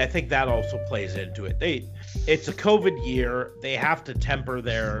 ultimately, I think that also plays into it. It's a COVID year. They have to temper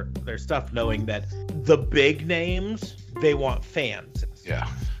their stuff, knowing that the big names, they want fans. Yeah.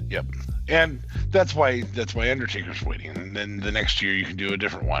 Yep. And that's why Undertaker's waiting. And then the next year you can do a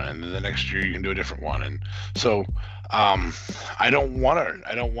different one, and then the next year you can do a different one. And so I don't want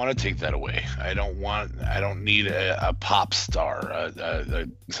to take that away. I don't need a pop star,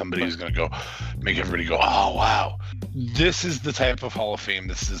 somebody who's going to go make everybody go, oh wow. This is the type of Hall of Fame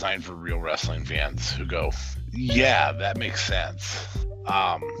that's designed for real wrestling fans who go, yeah, that makes sense.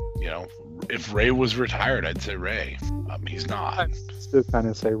 You know, if Ray was retired, I'd say Ray. He's not. I still kind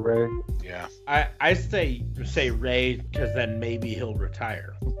of say Ray. Yeah. I say Ray, because then maybe he'll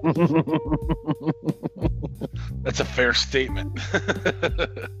retire. That's a fair statement.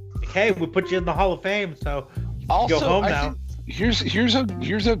 Hey, we put you in the Hall of Fame, so also, go home now. Here's a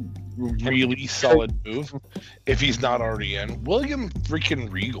really solid move if he's not already in. William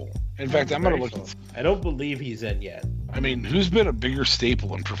freaking Regal. In fact, I'm going to look. I don't believe he's in yet. I mean, who's been a bigger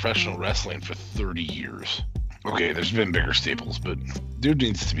staple in professional wrestling for 30 years? Okay, there's been bigger staples, but dude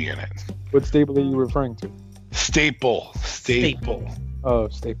needs to be in it. What staple are you referring to? Staple. Oh,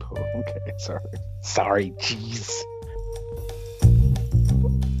 staple. Okay, sorry. Jeez.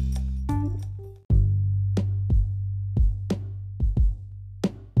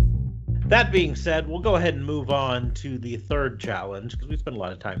 That being said, we'll go ahead and move on to the third challenge because we spent a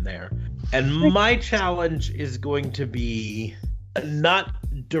lot of time there. And my challenge is going to be not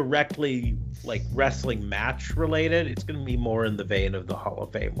directly like wrestling match related. It's going to be more in the vein of the Hall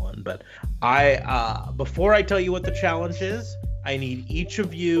of Fame one. But before I tell you what the challenge is, I need each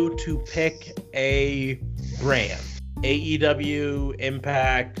of you to pick a brand. AEW,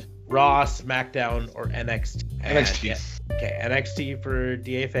 Impact, Raw, SmackDown, or NXT. NXT. Okay, NXT for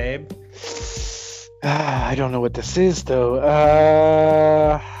DA Fabe. I don't know what this is, though.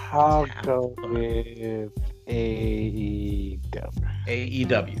 I'll go with AEW.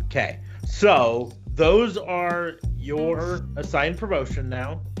 AEW. Okay. So those are your assigned promotion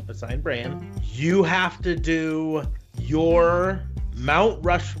now, assigned brand. You have to do your Mount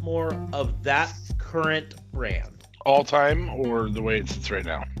Rushmore of that current brand. All time or the way it sits right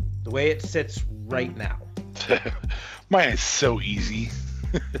now? The way it sits right now. Mine is so easy.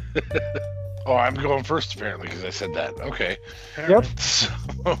 Oh, I'm going first apparently because I said that. Okay. Yep. So,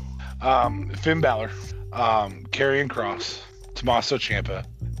 Finn Balor, Karrion Kross, Tommaso Ciampa,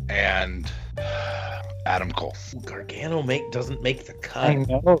 and Adam Cole. Gargano doesn't make the cut. I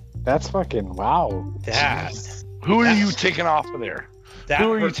know. That's fucking wow. Who are you taking off of there?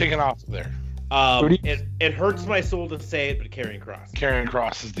 Who are you taking off of there? It hurts my soul to say it, but Karrion Kross. Karrion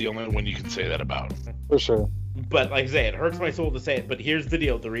Kross is the only one you can say that about. For sure. But like I say, it hurts my soul to say it. But here's the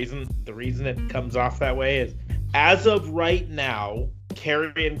deal: the reason it comes off that way is, as of right now,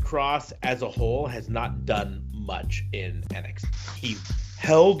 Karrion Kross as a whole has not done much in NXT. He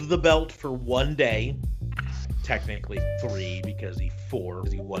held the belt for 1 day, technically 3 because he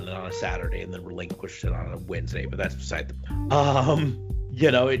won it on a Saturday and then relinquished it on a Wednesday. But that's beside the.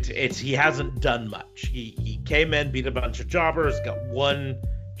 He hasn't done much. He came in, beat a bunch of jobbers, got 1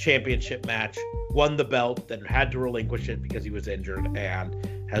 championship match, won the belt, then had to relinquish it because he was injured and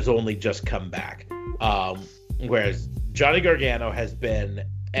has only just come back. Whereas Johnny Gargano has been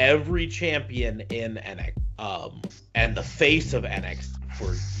every champion in NXT and the face of NXT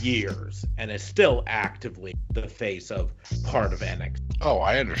for years and is still actively the face of part of NXT. Oh,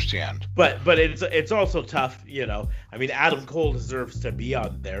 I understand. But it's also tough, I mean, Adam Cole deserves to be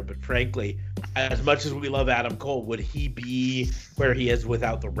on there, but frankly, as much as we love Adam Cole, would he be where he is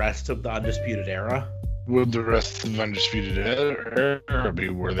without the rest of the Undisputed Era? Would the rest of the Undisputed Era be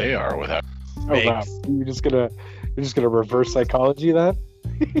where they are without? Oh wow! You're just gonna reverse psychology that?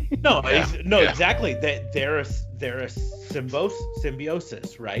 No, exactly. They're a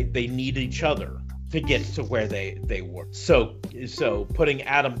symbiosis, right? They need each other to get to where they were. So putting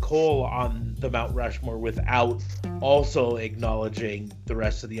Adam Cole on the Mount Rushmore without also acknowledging the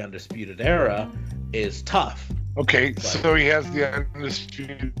rest of the Undisputed Era is tough. Okay, so he has the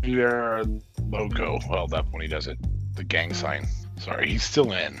Undisputed Era logo. Well, that when he does it, the gang sign. Sorry, he's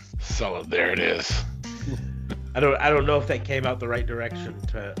still in. Solid. There it is. I don't know if that came out the right direction.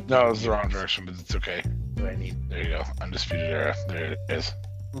 No, it was the wrong direction, but it's okay. What I need. There you go. Undisputed Era. There it is.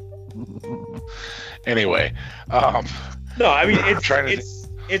 Anyway, no, I mean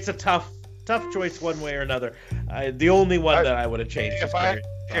it's a tough choice one way or another. The only one that I would have changed.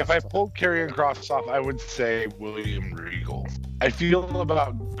 If I pulled Karrion Kross off, I would say William Regal. I feel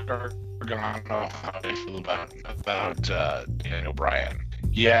about Gargano how I feel about Daniel Bryan.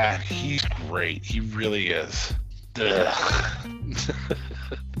 Yeah, he's great. He really is.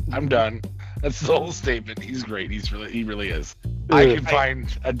 I'm done. That's the whole statement. He's great. He really is. I can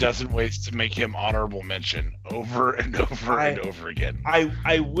find a dozen ways to make him honorable mention over and over and over again.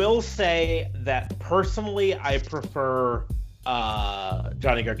 I will say that personally, I prefer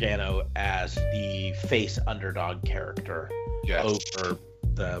Johnny Gargano as the face underdog character over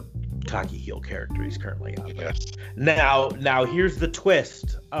the cocky heel character he's currently on. Yes. Now here's the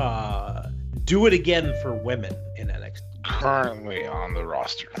twist. Do it again for women in NXT. Currently on the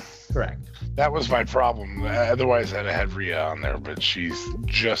roster. Correct. That was my problem. Otherwise, I'd have had Rhea on there, but she's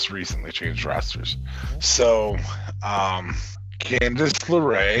just recently changed rosters. So, Candice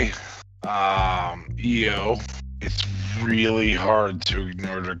LeRae, Io. It's really hard to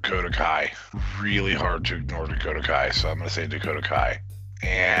ignore Dakota Kai. Really hard to ignore Dakota Kai. So I'm going to say Dakota Kai.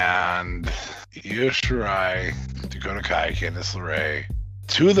 And Io Shirai, Dakota Kai, Candice LeRae,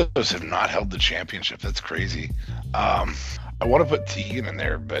 2 of those have not held the championship. That's crazy. I want to put Tegan in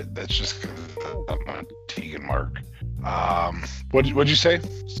there, but that's just because I'm a Tegan mark. What'd you say?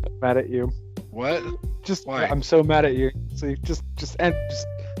 So mad at you. What? Why? I'm so mad at you. So just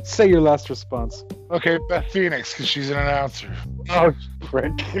say your last response. Okay, Beth Phoenix, because she's an announcer. Oh,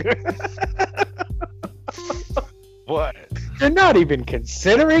 frick. What? You're not even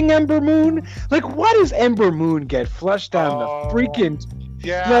considering Ember Moon? Like, why does Ember Moon get flushed down the freaking...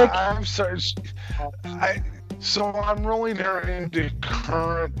 Yeah, like... I'm sorry. So I'm rolling her into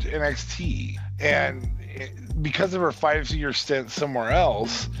current NXT, and because of her 5-year stint somewhere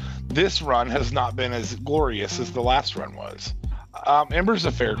else, this run has not been as glorious as the last run was. Ember's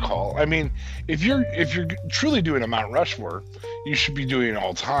a fair call. I mean, if you're truly doing a Mount Rushmore, you should be doing it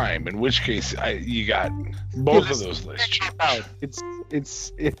all time. In which case, you got both of those lists.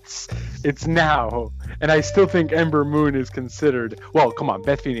 It's now, and I still think Ember Moon is considered. Well, come on,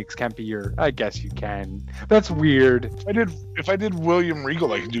 Beth Phoenix can't be your. I guess you can. That's weird. If I did William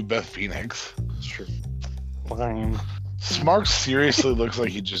Regal, I could do Beth Phoenix. That's true. Fine. Smarks seriously looks like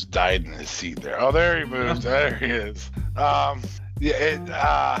he just died in his seat there. Oh, there he moved. There he is. No,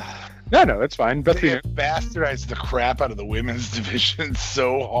 that's fine. Beth Phoenix bastardized the crap out of the women's division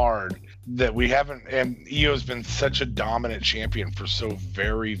so hard that we haven't. And Io's been such a dominant champion for so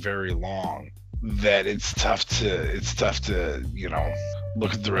very, very long that it's tough to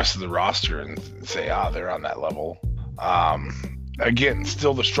look at the rest of the roster and say, they're on that level. Again,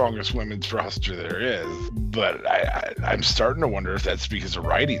 still the strongest women's roster there is, but I'm starting to wonder if that's because of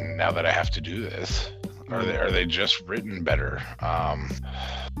writing now that I have to do this. Are they just written better?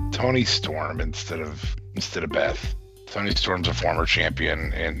 Toni Storm instead of Beth. Toni Storm's a former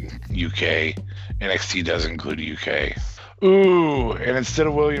champion in UK. NXT does include UK. Ooh, and instead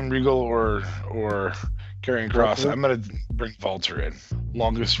of William Regal or Karrion Kross, I'm gonna bring Walter in,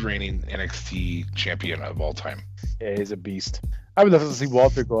 longest reigning NXT champion of all time. Yeah, he's a beast. I would love to see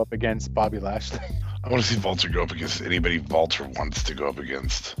Walter go up against Bobby Lashley. I want to see Walter go up against anybody Walter wants to go up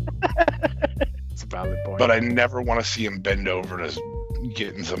against. It's a valid point. But I never want to see him bend over to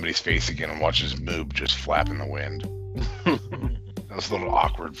get in somebody's face again and watch his moob just flap in the wind. That was a little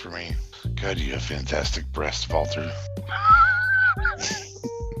awkward for me. God, you have fantastic breasts, Walter.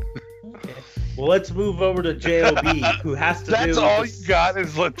 Well, let's move over to JOB, who has to do... That's all you got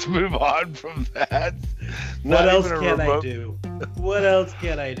is let's move on from that. What else can I do? What else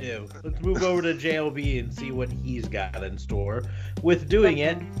can I do? Let's move over to JOB and see what he's got in store with doing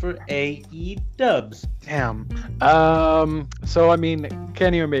it for AE Dubs. Damn. So, I mean,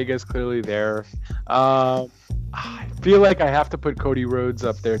 Kenny Omega's clearly there. I feel like I have to put Cody Rhodes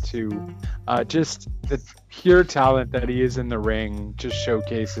up there, too. Just the pure talent that he is in the ring just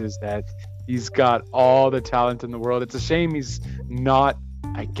showcases that he's got all the talent in the world. It's a shame he's not,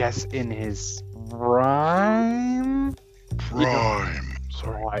 I guess, in his prime. Sorry.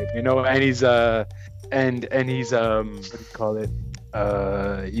 And he's and he's what do you call it?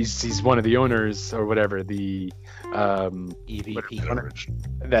 He's one of the owners or whatever, the EVP.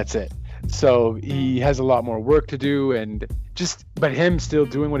 That's it. So he has a lot more work to do, but him still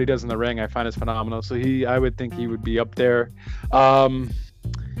doing what he does in the ring, I find is phenomenal. So I would think he would be up there.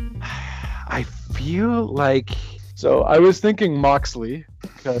 I feel like, so I was thinking Moxley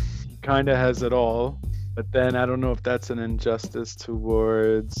because he kind of has it all, but then I don't know if that's an injustice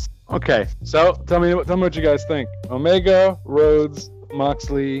towards. Okay, so tell me what you guys think. Omega, Rhodes,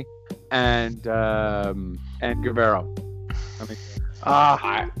 Moxley, and Guevara.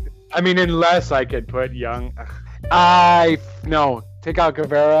 I mean, unless I could put Young. No, take out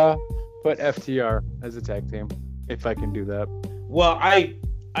Guevara, put FTR as a tag team, if I can do that. Well, I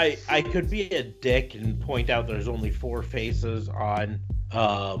could be a dick and point out there's only 4 faces on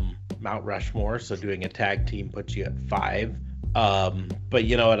Mount Rushmore, so doing a tag team puts you at 5. But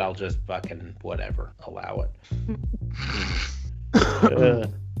you know what? I'll just fucking whatever, allow it.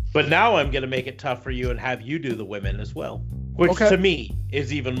 But now I'm gonna make it tough for you and have you do the women as well, which to me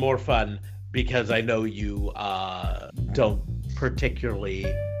is even more fun because I know you don't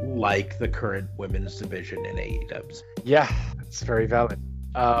particularly like the current women's division in AEW. Yeah, that's very valid.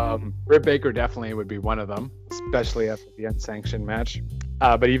 Britt Baker definitely would be one of them, especially after the unsanctioned match.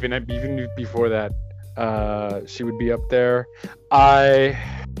 But even before that, she would be up there.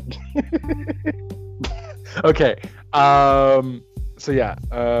 Okay. So yeah,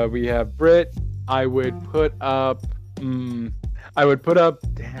 we have Britt. I would put up. Damn,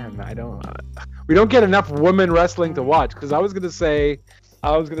 we don't get enough women wrestling to watch because I was gonna say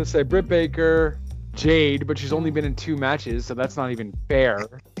Britt Baker, Jade, but she's only been in 2 matches, so that's not even fair.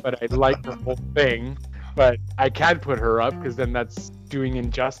 But I like the whole thing. but I can't put her up because then that's doing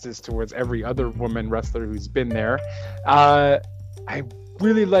injustice towards every other woman wrestler who's been there. I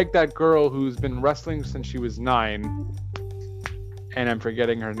really like that girl who's been wrestling since she was 9, and I'm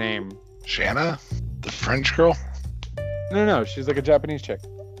forgetting her name. Shanna, the French girl. No, she's like a Japanese chick.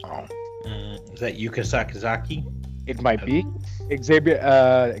 Oh, Is that Yuka Sakazaki? It might be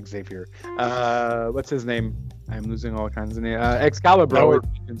Xavier. What's his name? I'm losing all kinds of names. Excalibur.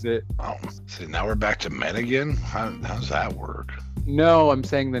 Is it? oh. So now we're back to men again. How's that work? No, I'm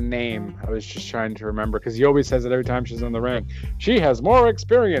saying the name. I was just trying to remember because he always says it every time she's in the ring. She has more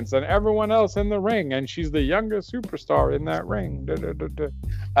experience than everyone else in the ring, and she's the youngest superstar in that ring.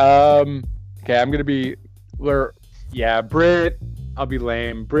 Okay, I'm gonna be, Britt. I'll be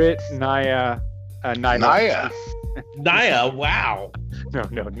lame. Britt, Nia, Nia. Nia, wow. No,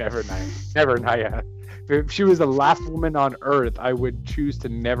 never Nia. Never Nia. If she was the last woman on Earth, I would choose to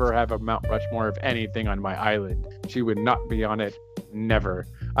never have a Mount Rushmore of anything on my island. She would not be on it. Never.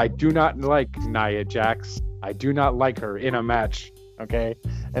 I do not like Nia Jax. I do not like her in a match. Okay?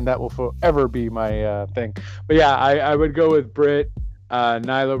 And that will forever be my thing. But yeah, I would go with Britt,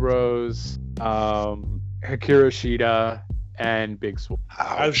 Nyla Rose, Hikaru Shida, and Big Swole.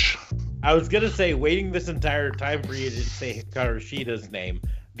 Ouch. I was gonna say, waiting this entire time for you to say Hikaru Shida's name,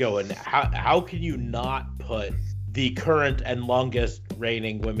 going, how can you not put the current and longest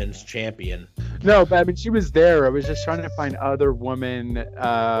reigning women's champion? No, but I mean, she was there. I was just trying to find other women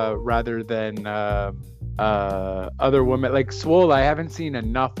rather than other women. Like Swole, I haven't seen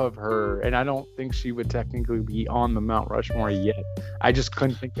enough of her, and I don't think she would technically be on the Mount Rushmore yet. I just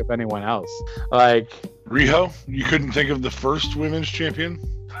couldn't think of anyone else. Like Riho, you couldn't think of the first women's champion?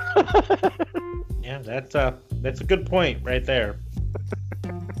 Yeah, that's a good point right there.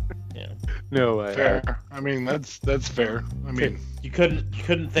 Yeah. No, Fair. I mean, that's fair. I mean, you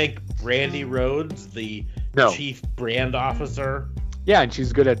couldn't think Brandy Rhodes, the chief brand officer. Yeah, and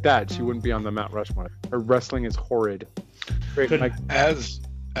she's good at that. She wouldn't be on the Mount Rushmore. Her wrestling is horrid.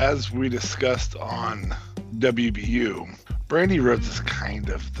 As we discussed on WBU, Brandy Rhodes is kind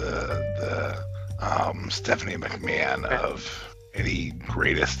of the Stephanie McMahon of any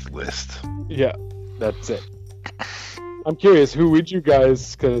greatest list. Yeah, that's it. I'm curious, who would you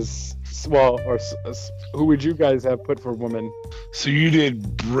guys who would you guys have put for women? So you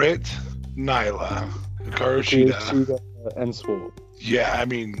did Britt, Nyla, Hikaru Shida, and Swole. Yeah, I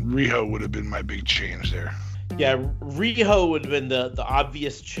mean, Riho would have been my big change there. Yeah, Riho would have been the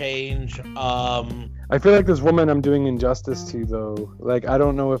obvious change. I feel like this woman I'm doing injustice to, though. Like, I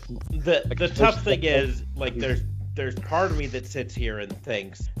don't know if... The tough thing is, like, there's part of me that sits here and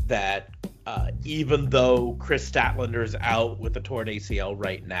thinks that even though Chris Statlander's out with a torn ACL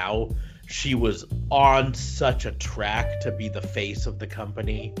right now, she was on such a track to be the face of the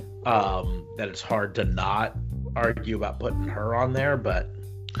company that it's hard to not argue about putting her on there. But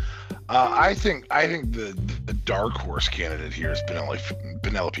I think the dark horse candidate here is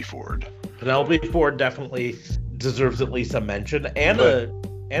Penelope Ford. Penelope Ford definitely deserves at least a mention.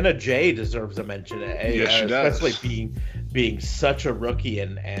 Anna Jay deserves a mention. Yes, she does. Especially being such a rookie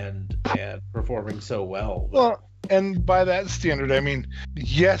and performing so well. Well, and by that standard, I mean,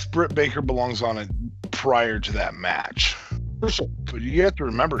 yes, Britt Baker belongs on it prior to that match. For sure. But you have to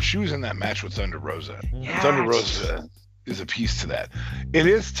remember, she was in that match with Thunder Rosa. Yes. Thunder Rosa is a piece to that. It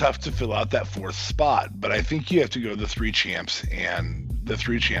is tough to fill out that fourth spot, but I think you have to go the three champs and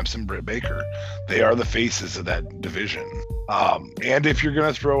Britt Baker. They are the faces of that division. And if you're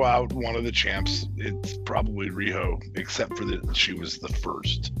going to throw out one of the champs, it's probably Riho, except for that she was the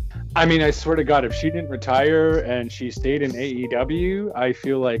first. I mean, I swear to God, if she didn't retire and she stayed in AEW, I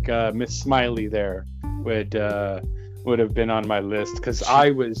feel like Miss Smiley there would have been on my list because I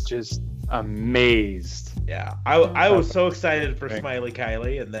was just amazed. Yeah, I was so excited for Smiley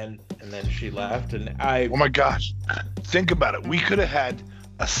Kylie, and then she left, and oh my gosh, think about it. We could have had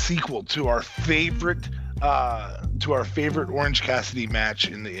a sequel to our favorite Orange Cassidy match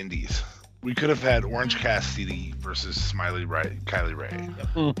in the Indies. We could have had Orange Cassidy versus Kylie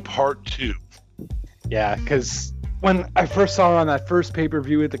Rae, part 2. Yeah, because when I first saw her on that first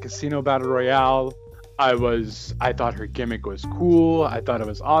pay-per-view at the Casino Battle Royale, I thought her gimmick was cool. I thought it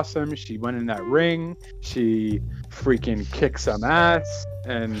was awesome. She went in that ring. She freaking kicked some ass.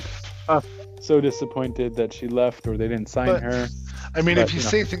 And so disappointed that she left or they didn't sign her. I mean, if you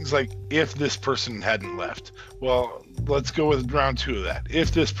say things like, if this person hadn't left, well, let's go with round 2 of that.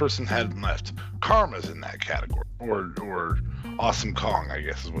 If this person hadn't left, Karma's in that category. Or Awesome Kong, I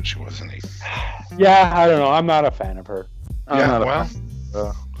guess is what she was in. Yeah, I don't know. I'm not a fan of her.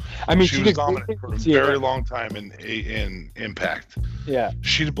 I mean, she was dominant for a very long time in Impact. Yeah,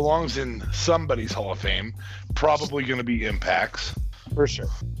 she belongs in somebody's Hall of Fame. Probably going to be Impact's. For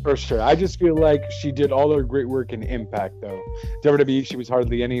sure. I just feel like she did all her great work in Impact, though. WWE, she was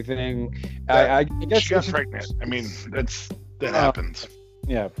hardly anything. I guess she got pregnant. I mean, that happens.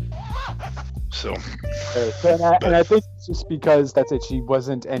 Yeah. So. And I think it's just because that's it. She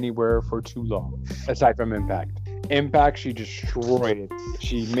wasn't anywhere for too long, aside from Impact. Impact, she destroyed it.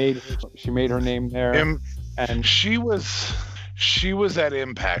 She made her name there, and she was at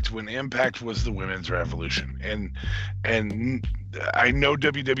Impact when Impact was the women's revolution, and I know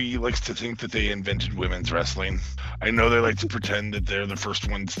WWE likes to think that they invented women's wrestling. I know they like to pretend that they're the first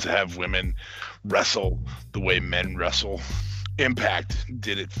ones to have women wrestle the way men wrestle. Impact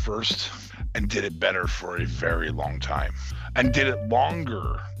did it first and did it better for a very long time, and did it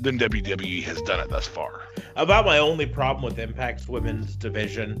longer than WWE has done it thus far. About my only problem with Impact's women's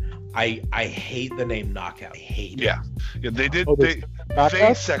division, I hate the name Knockout. I hate it. Yeah, they did. They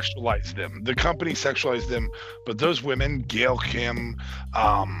sexualized them. The company sexualized them, but those women, Gail Kim,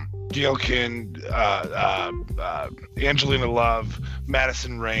 Angelina Love,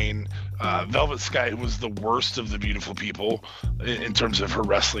 Madison Rayne, Velvet Sky was the worst of the beautiful people in terms of her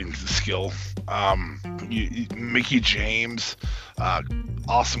wrestling skill. Mickie James,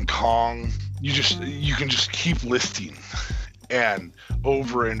 Awesome Kong. You can just keep listing, and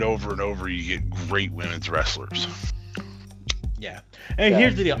over and over and over, you get great women's wrestlers. Yeah, and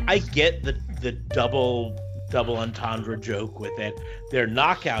here's the deal. I get the double entendre joke with it. They're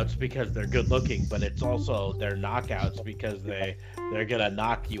knockouts because they're good looking, but it's also they're knockouts because they're gonna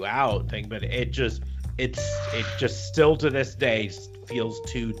knock you out thing. But it just still to this day feels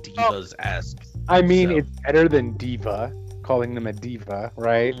too Divas-esque. I mean, it's better than diva, calling them a diva,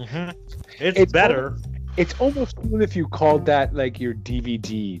 right? Mm-hmm. It's better. It's almost cool if you called that like your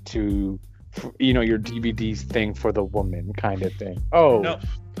DVD to, your DVD thing for the woman kind of thing. Oh, no.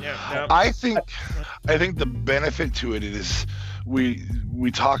 Yeah, no. I think the benefit to it is we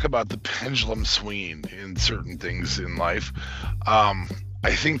talk about the pendulum swinging in certain things in life.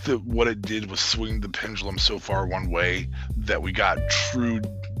 I think that what it did was swing the pendulum so far one way that we got true,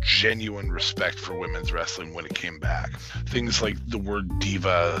 genuine respect for women's wrestling when it came back. Things like the word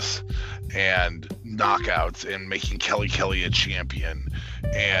divas and knockouts and making Kelly a champion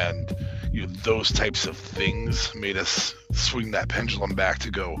and those types of things made us swing that pendulum back to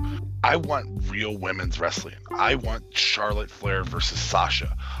go, I want real women's wrestling. I want Charlotte Flair versus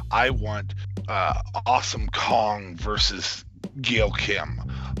Sasha. I want Awesome Kong versus Gail Kim.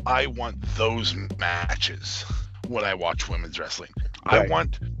 I want those matches when I watch women's wrestling. Right. I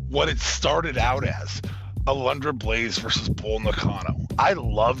want what it started out as, Alundra Blaze versus Bull Nakano. I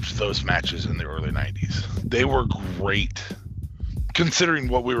loved those matches in the early 90s. They were great. Considering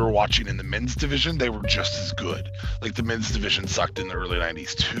what we were watching in the men's division, they were just as good. Like, the men's division sucked in the early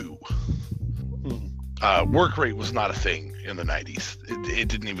 90s too. Work rate was not a thing in the 90s. It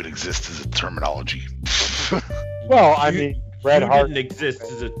didn't even exist as a terminology. Well, I mean, Bret Hart didn't exist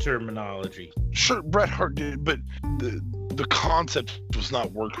as a terminology. Sure, Bret Hart did, but the concept was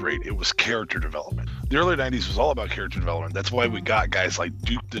not work rate. It was character development. The early 90s was all about character development. That's why we got guys like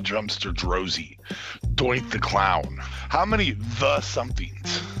Duke the Drumster Drozy, Doink the Clown. How many the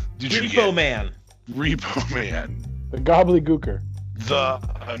somethings did you get? Repo Man. The Gobbledygooker. The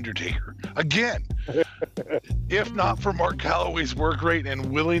Undertaker. Again, if not for Mark Calloway's work rate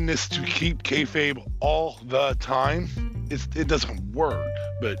and willingness to keep kayfabe all the time, it doesn't work.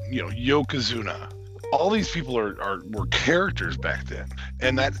 But, Yokozuna, all these people were characters back then.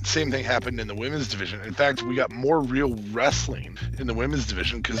 And that same thing happened in the women's division. In fact, we got more real wrestling in the women's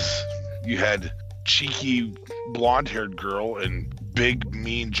division because you had cheeky blonde-haired girl and big,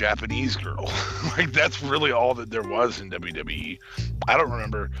 mean Japanese girl. Like, that's really all that there was in WWE. I don't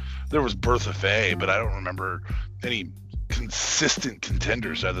remember. There was Bertha Faye, but I don't remember any consistent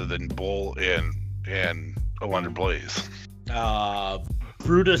contenders other than Bull and Alundra Blaze.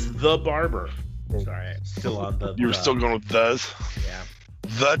 Brutus the Barber. Sorry, still on the... You were still going with those? Yeah.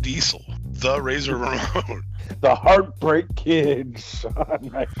 The Diesel. The Razor Ramon. The Heartbreak Kid.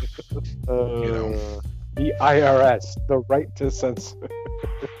 The IRS. The Right to Censor.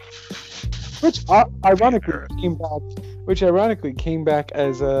 Which ironically came back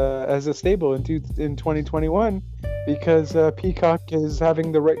as a stable in 2021 because Peacock is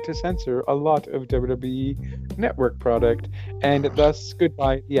having the right to censor a lot of WWE Network product, and thus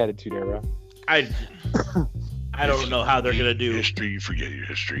goodbye the Attitude Era. I don't know how they're gonna do history. Forget your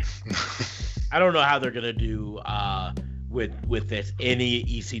history. I don't know how they're gonna do with this any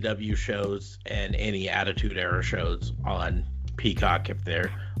ECW shows and any Attitude Era shows on Peacock if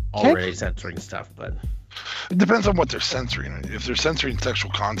they're already censoring stuff, but it depends on what they're censoring. If they're censoring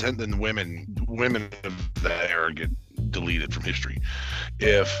sexual content, then women of that era get deleted from history.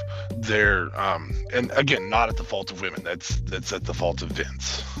 If they're and again, not at the fault of women, that's at the fault of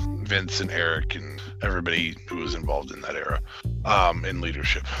Vince and Eric and everybody who was involved in that era in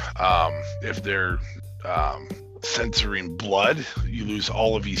leadership. If they're censoring blood, you lose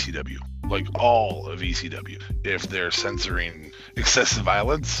all of ECW, like all of ECW. If they're censoring excessive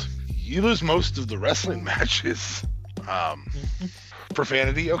violence, you lose most of the wrestling matches.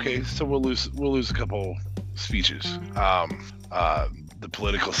 Profanity, okay, so we'll lose a couple speeches. The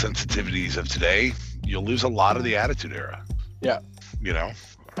political sensitivities of today, you'll lose a lot of the Attitude Era. Yeah. You know,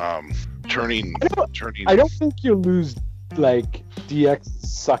 turning. I don't think you'll lose like DX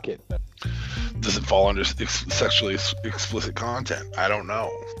Suck It. Does it fall under sexually explicit content? I don't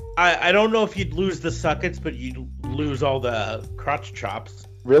know. I don't know if you'd lose the suckets, but you'd lose all the crotch chops.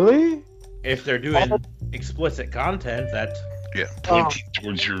 Really? If they're doing explicit content, that... Yeah, pointing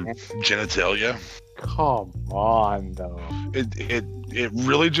towards your genitalia. Come on, though. It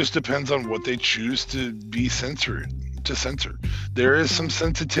really just depends on what they choose to be censored, to censor. There is some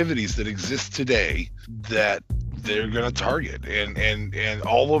sensitivities that exist today that they're going to target, and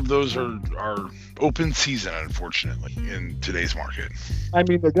all of those are open season, unfortunately, in today's market. I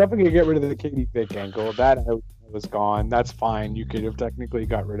mean, they're definitely going to get rid of the Katie Vick angle. That was gone. That's fine. You could have technically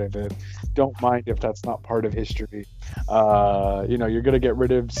got rid of it. Don't mind if that's not part of history. You're going to get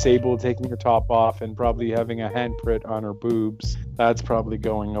rid of Sable taking her top off and probably having a handprint on her boobs. That's probably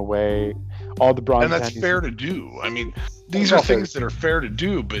going away. All the bronze. And that's fair to do. I mean, these are things that are fair to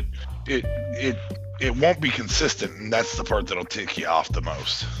do, but it won't be consistent, and that's the part that'll tick you off the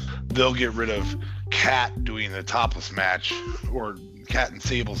most. They'll get rid of Kat doing the topless match, or Kat and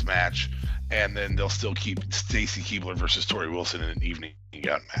Sable's match, and then they'll still keep Stacy Keibler versus Tori Wilson in an evening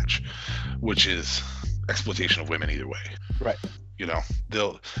gown match, which is exploitation of women either way. Right. You know,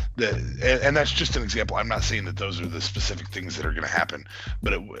 and that's just an example. I'm not saying that those are the specific things that are going to happen,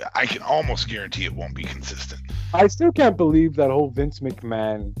 but I can almost guarantee it won't be consistent. I still can't believe that whole Vince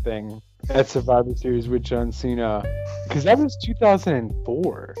McMahon thing at Survivor Series with John Cena, because that was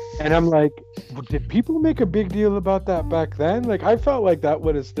 2004, and I'm like, did people make a big deal about that back then? Like, I felt like that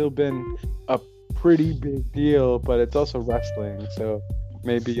would have still been a pretty big deal, but it's also wrestling, so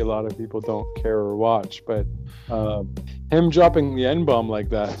maybe a lot of people don't care or watch. But him dropping the N-bomb like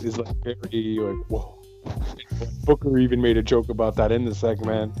that is like very like, whoa. Booker even made a joke about that in the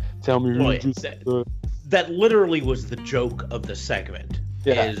segment. Tell me who that literally was the joke of the segment.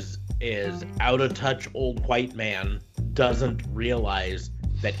 Yeah. Is out of touch old white man doesn't realize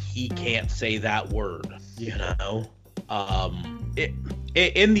that he can't say that word, you know.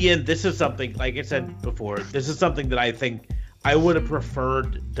 In the end, this is something, like I said before, this is something that I think I would have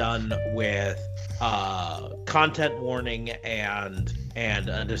preferred done with content warning and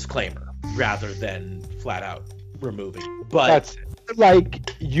a disclaimer rather than flat out removing. But that's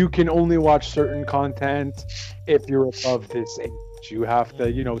like, you can only watch certain content if you're above this age. You have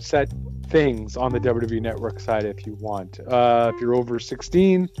to, set things on the WWE Network side if you want. If you're over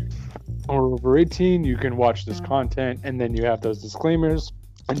 16 or over 18, you can watch this content, and then you have those disclaimers,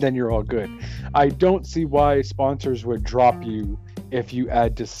 and then you're all good. I don't see why sponsors would drop you if you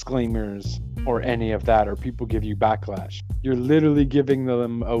add disclaimers or any of that, or people give you backlash. You're literally giving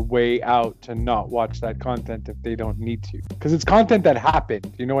them a way out to not watch that content if they don't need to, because it's content that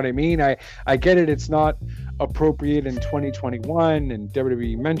happened. You know what I mean? I get it. It's not appropriate in 2021, and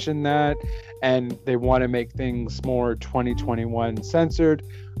WWE mentioned that, and they want to make things more 2021 censored.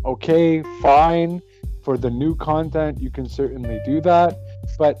 Okay, fine. For the new content, you can certainly do that,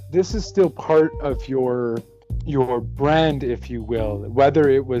 but this is still part of your brand, if you will, whether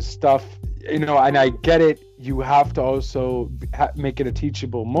it was stuff, and I get it, you have to also make it a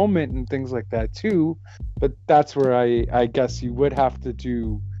teachable moment and things like that too, but that's where I guess you would have to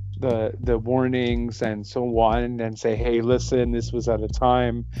do the warnings and so on, and say, hey, listen, this was at a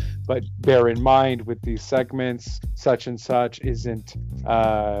time, but bear in mind with these segments, such and such isn't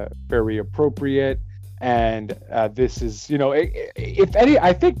very appropriate, and this is, if any,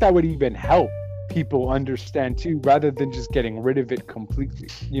 I think that would even help people understand too, rather than just getting rid of it completely.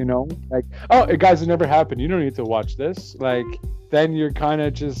 Like, oh, it guys, it never happened, you don't need to watch this. Like, then you're kind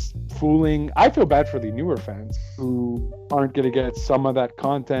of just fooling. I feel bad for the newer fans who aren't going to get some of that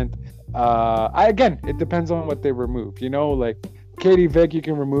content. Again, it depends on what they remove. Like Katie Vick, you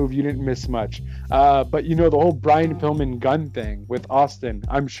can remove, you didn't miss much. But the whole Brian Pillman gun thing with Austin,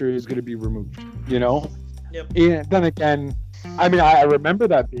 I'm sure is going to be removed. Yep. And then again, I mean, I remember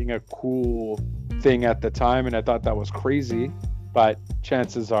that being a cool thing at the time, and I thought that was crazy. but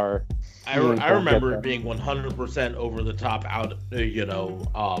chances are. I remember it being 100% over the top out,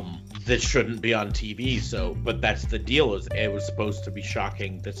 this shouldn't be on TV. So, but that's the deal, is it was supposed to be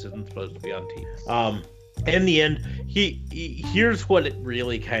shocking. This isn't supposed to be on TV. In the end, here's what it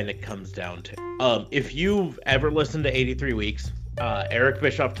really kind of comes down to. If you've ever listened to 83 Weeks, Eric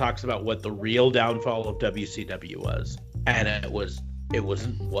Bischoff talks about what the real downfall of WCW was. And it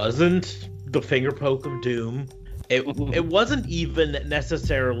wasn't the finger poke of doom. It wasn't even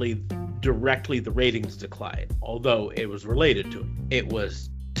necessarily directly the ratings decline, although it was related to it. It was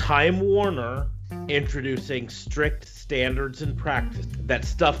Time Warner introducing strict standards and practice. That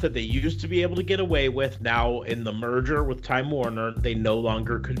stuff that they used to be able to get away with, now in the merger with Time Warner, they no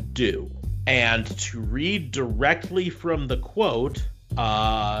longer could do. And to read directly from the quote,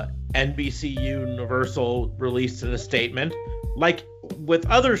 NBC Universal released in a statement, like with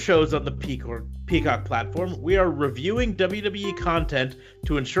other shows on the Peacock platform, we are reviewing WWE content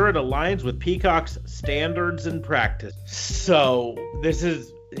to ensure it aligns with Peacock's standards and practice. So this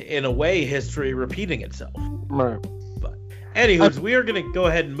is, in a way, history repeating itself. Right. But anyways, we are going to go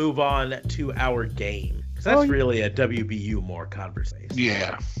ahead and move on to our game, because that's really a WBU more conversation.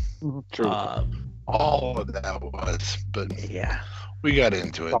 Yeah. True. All of that was, but yeah, we got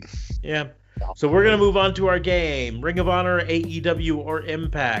into it. Yeah. So we're going to move on to our game, Ring of Honor, AEW, or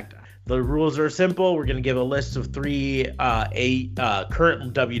Impact. The rules are simple. We're going to give a list of 3 current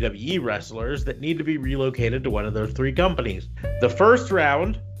WWE wrestlers that need to be relocated to one of those 3 companies. The first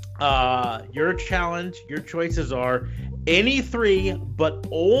round, your challenge, your choices are any 3, but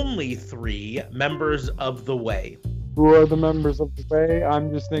only 3 members of The Way. Who are the members of The Way?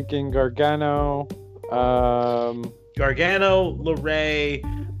 I'm just thinking Gargano, LeRae,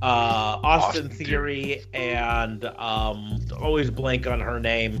 Austin Theory, and always blank on her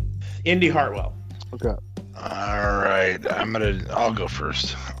name, Indy Hartwell. Okay. All right, I'll go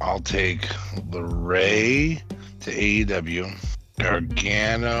first. I'll take LeRae to AEW,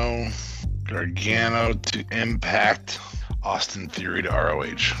 Gargano to Impact, Austin Theory to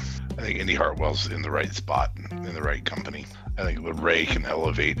ROH. I think Indy Hartwell's in the right spot, in the right company. I think LeRae can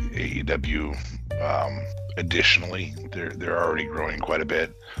elevate AEW. Additionally, they're already growing quite a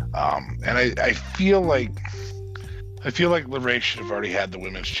bit, and I feel like LeRae should have already had the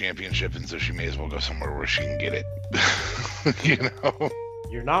women's championship, and so she may as well go somewhere where she can get it.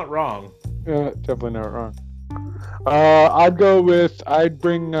 You're not wrong. Yeah, definitely not wrong. I'd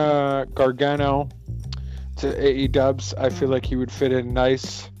bring Gargano to AEW. I feel like he would fit in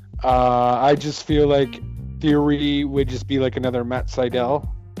nice. I just feel like Theory would just be like another Matt Sydal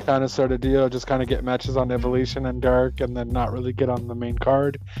kind of sort of deal, just kind of get matches on Evolution and Dark and then not really get on the main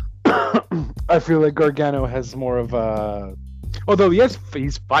card. I feel like Gargano has more of a, although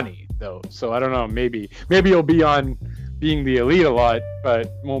he's funny though, so I don't know, maybe he'll be on Being the Elite a lot,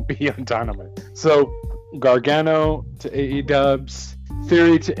 but won't be on Dynamite. So Gargano to AEW,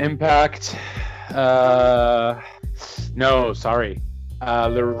 Theory to Impact, LeRae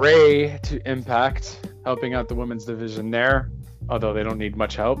to Impact, helping out the women's division there. Although they don't need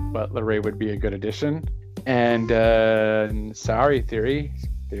much help, but LeRae would be a good addition. And Theory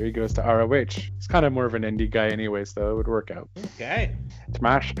goes to ROH. It's kind of more of an indie guy anyways, though. It would work out. Okay. It's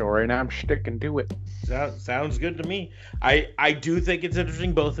my story, and I'm sticking to it. Sounds good to me. I do think it's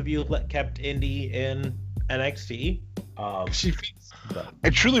interesting both of you kept Indy in NXT. I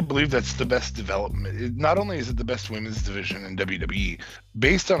truly believe that's the best development. Not only is it the best women's division in WWE,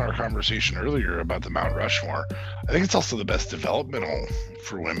 based on our conversation earlier about the Mount Rushmore, I think it's also the best developmental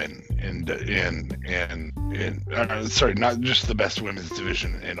for women not just the best women's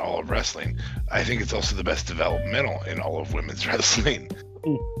division in all of wrestling. I think it's also the best developmental in all of women's wrestling.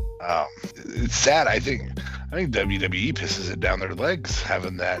 It's sad. I think WWE pisses it down their legs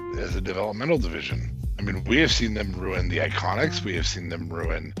having that as a developmental division. I mean, we have seen them ruin the Iconics. We have seen them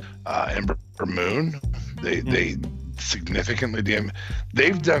ruin Ember Moon. They significantly damage.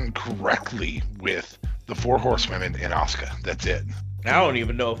 They've done correctly with the 4 Horsewomen and Asuka. That's it. I don't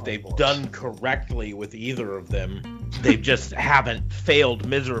even know if they've done correctly with either of them. They just haven't failed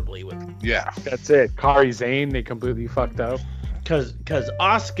miserably with them. Yeah. That's it. Kairi Sane, they completely fucked up. Because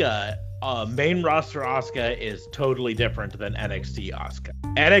Asuka, main roster Asuka is totally different than NXT Asuka.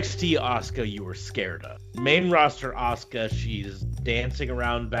 NXT Asuka you were scared of. Main roster Asuka, she's dancing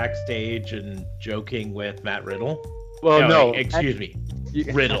around backstage and joking with Matt Riddle. Well, no. Excuse me.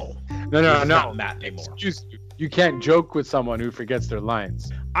 Riddle. No. Not Matt anymore. You can't joke with someone who forgets their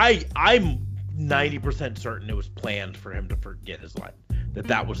lines. I'm 90% certain it was planned for him to forget his line.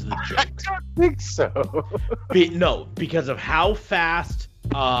 That was the joke. I don't think so. No, because of how fast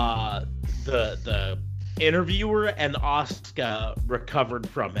the interviewer and Asuka recovered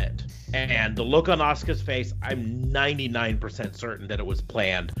from it. And the look on Asuka's face, I'm 99% certain that it was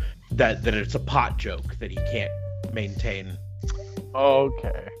planned, that it's a pot joke that he can't maintain.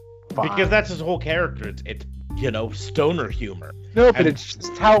 Okay. Fine. Because that's his whole character. It's stoner humor. No, but it's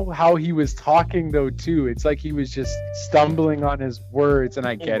just how he was talking though too. It's like he was just stumbling on his words, and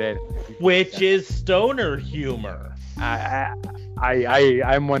I get it. Which is stoner humor.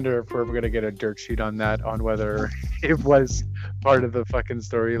 I'm wondering if we're ever gonna get a dirt sheet on that, on whether it was part of the fucking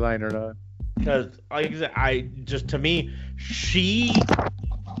storyline or not. Because to me, she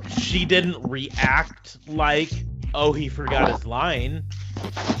didn't react like, oh, he forgot his line.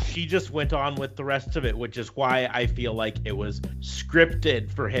 She just went on with the rest of it, which is why I feel like it was scripted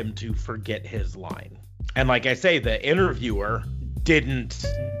for him to forget his line. And like I say, the interviewer didn't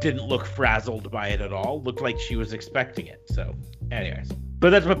look frazzled by it at all. Looked like she was expecting it. So, anyways.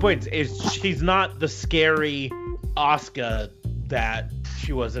 But that's my point, is she's not the scary Asuka that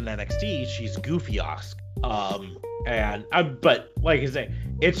she was in NXT. She's goofy Asuka. But like I say,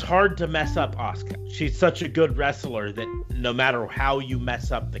 it's hard to mess up Asuka. She's such a good wrestler that no matter how you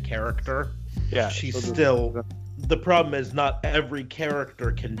mess up the character, she's still. The problem is not every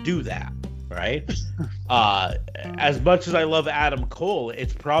character can do that, right? As much as I love Adam Cole,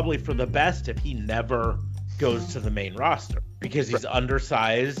 it's probably for the best if he never goes to the main roster, because he's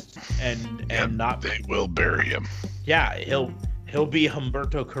undersized and not. They will bury him. Yeah, he'll be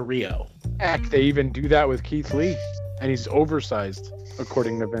Humberto Carrillo. Heck, they even do that with Keith Lee, and he's oversized,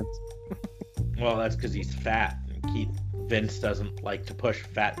 according to Vince. Well, that's because he's fat, and Vince doesn't like to push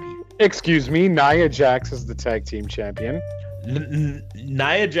fat people. Excuse me, Nia Jax is the tag team champion.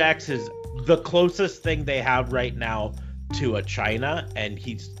 Nia Jax is the closest thing they have right now to a China, and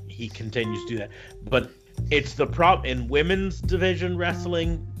he continues to do that. But it's the problem in women's division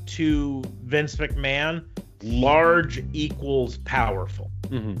wrestling to Vince McMahon. Large equals powerful.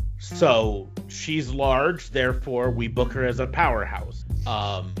 Mm-hmm. So she's large, therefore we book her as a powerhouse.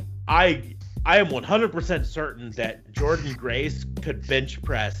 I am 100% certain that Jordynne Grace could bench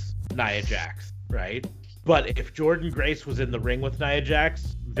press Nia Jax, right? But if Jordynne Grace was in the ring with Nia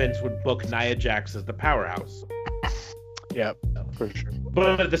Jax, Vince would book Nia Jax as the powerhouse. Yeah, for sure.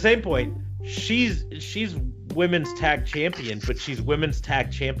 But at the same point, she's women's tag champion, but she's women's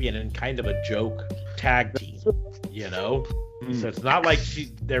tag champion in kind of a joke tag team, So it's not like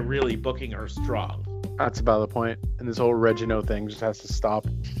they're really booking her strong. That's about the point. And this whole Reginald thing just has to stop.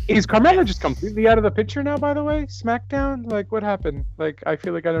 Is Carmella just completely out of the picture now, by the way? SmackDown? Like, what happened? Like, I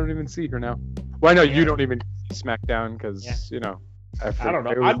feel like I don't even see her now. Well, I know you don't even see SmackDown because, I don't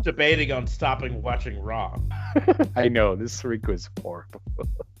know. I'm debating on stopping watching Raw. I know. This week was horrible.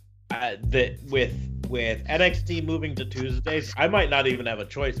 With NXT moving to Tuesdays, I might not even have a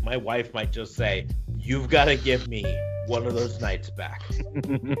choice. My wife might just say, "You've got to give me one of those nights back."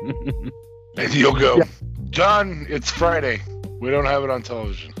 And you'll go, John, it's Friday. We don't have it on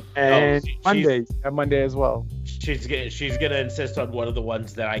television. And Monday as well. She's gonna insist on one of the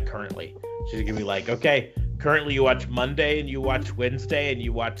ones that I currently. She's gonna be like, okay, currently you watch Monday and you watch Wednesday and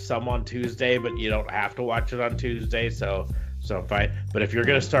you watch some on Tuesday, but you don't have to watch it on Tuesday, so I'm fine. But if you're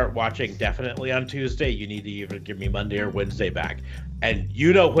gonna start watching definitely on Tuesday, you need to either give me Monday or Wednesday back. And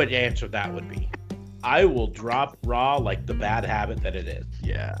you know what answer that would be. I will drop Raw like the bad habit that it is.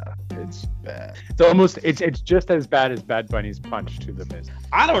 Yeah, it's bad. It's just as bad as Bad Bunny's punch to the Miz.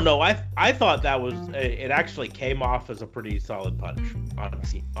 I don't know. I thought that was it actually came off as a pretty solid punch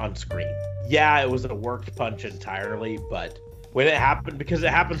on screen. Yeah, it was a worked punch entirely, but when it happened, because it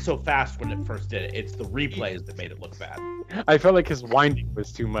happened so fast when it first did it, it's the replays that made it look bad. I felt like his winding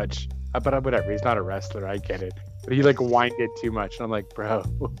was too much. But whatever, he's not a wrestler, I get it. But he winded too much, and I'm like, bro.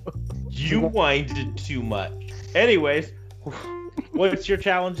 You winded too much. Anyways, what's your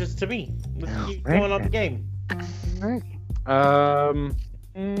challenges to me? Let's keep going on the game.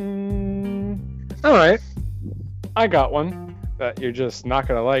 All right. I got one that you're just not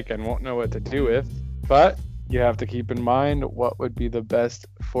going to like and won't know what to do with. But you have to keep in mind what would be the best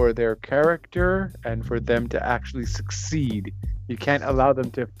for their character and for them to actually succeed. You can't allow them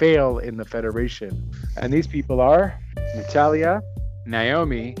to fail in the Federation. And these people are Natalya,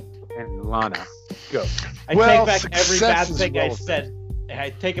 Naomi, and Lana. Go. I take back every bad thing I said. I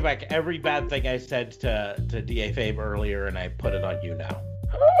take it back every bad thing I said to DA Fabe earlier, and I put it on you now.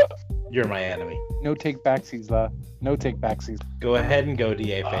 You're my enemy. No take backsies, La. No take backsies. Go ahead and go,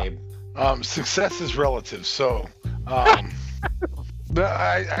 DA Fabe. Success is relative, so I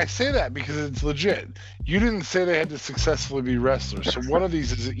say that because it's legit. You didn't say they had to successfully be wrestlers, so one of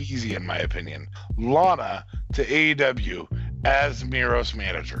these is easy in my opinion. Lana to AEW as Miro's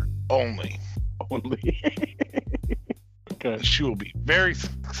manager only. only. Okay. She will be very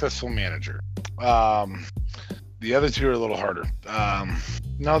successful manager. The other two are a little harder.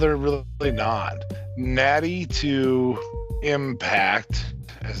 No, they're really not. Natty to Impact,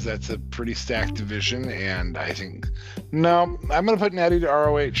 as that's a pretty stacked division, and I think no, I'm gonna put Natty to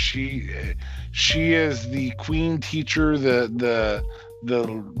ROH. She is the queen teacher, the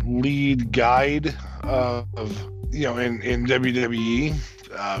lead guide of in WWE.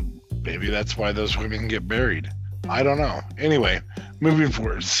 Maybe that's why those women get buried. I don't know. Anyway, moving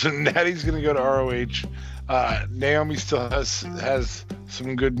forward. So Natty's going to go to ROH. Naomi still has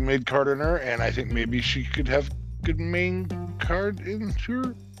some good mid card in her, and I think maybe she could have good main card in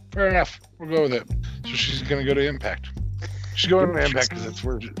her. Fair enough. We'll go with it. So she's going to go to Impact. She's going to Impact because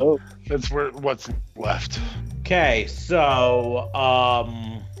that's where what's left. Okay, so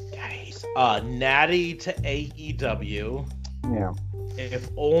guys, Natty to AEW. Yeah. If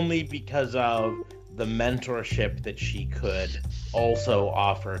only because of the mentorship that she could also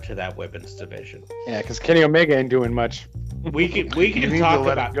offer to that women's division. Yeah, because Kenny Omega ain't doing much. We can need talk to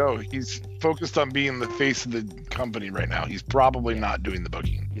let about it go. He's focused on being the face of the company right now. He's probably not doing the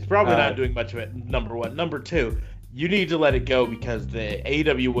booking. He's probably not doing much of it. Number one. Number two, you need to let it go because the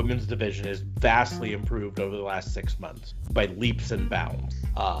AEW women's division is vastly improved over the last 6 months by leaps and bounds.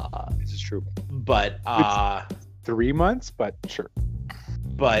 This is true. But 3 months, but sure.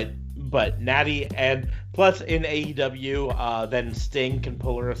 But Natty, and plus in AEW, then Sting can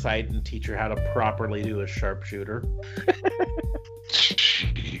pull her aside and teach her how to properly do a sharpshooter.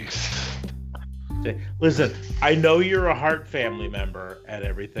 Jeez. Listen, I know you're a Hart family member and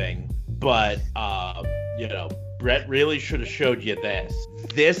everything, but Brett really should have showed you this.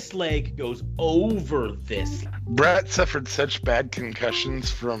 This leg goes over this. Brett suffered such bad concussions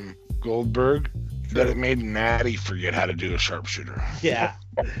from Goldberg that it made Natty forget how to do a sharpshooter. Yeah.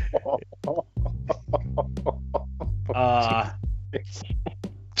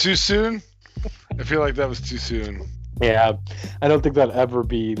 Too soon? I feel like that was too soon. Yeah, I don't think that'll ever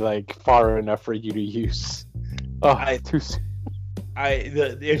be like far enough for you to use. Too soon.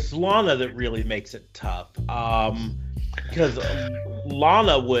 It's Lana that really makes it tough. Because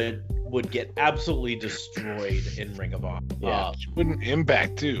Lana would get absolutely destroyed in Ring of Honor. Yeah, she wouldn't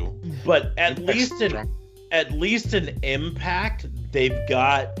Impact too. But at least in Impact, they've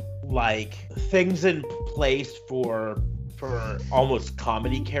got like things in place for almost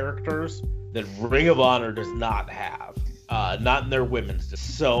comedy characters that Ring of Honor does not have. Not in their women's.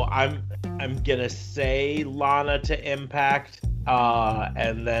 So I'm gonna say Lana to Impact,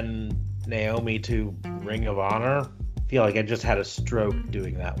 and then Naomi to Ring of Honor. I feel like I just had a stroke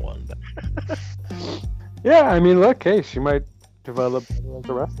doing that one. Yeah, I mean, look, hey, she might develop as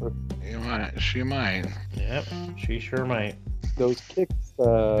a wrestler. She might. Yep, she sure might. Those kicks,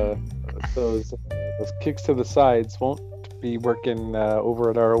 those kicks to the sides won't be working over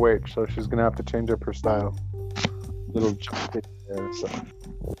at ROH, so she's gonna have to change up her style. Little jump kick there, so.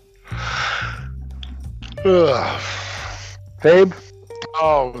 Babe?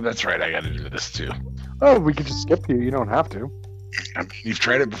 Oh, that's right. I got to do this too. Oh, we could just skip you. You don't have to. I mean, you've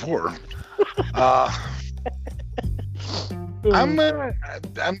tried it before. I'm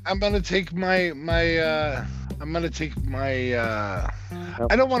gonna take my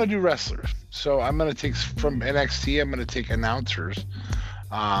I don't want to do wrestlers, so I'm gonna take from NXT. I'm gonna take announcers,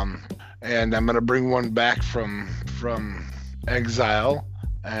 and I'm gonna bring one back from Exile.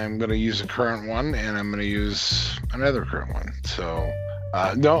 I'm gonna use a current one, and I'm gonna use another current one. So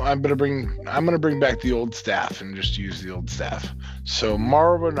no, I'm gonna bring back the old staff and just use the old staff. So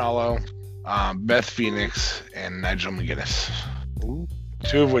Mauro Ranallo, Beth Phoenix, and Nigel McGuinness. Ooh.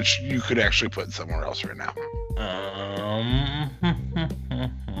 Two of which you could actually put somewhere else right now.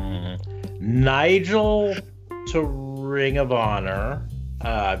 Nigel to Ring of Honor,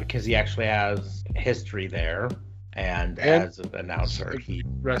 because he actually has history there, and as an announcer, he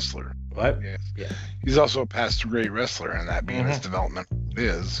wrestler. What? Yeah. He's also a past great wrestler, and that being his development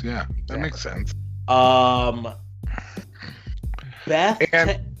is. Yeah, that makes sense. Beth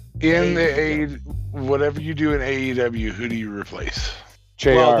and in the whatever you do in AEW, who do you replace?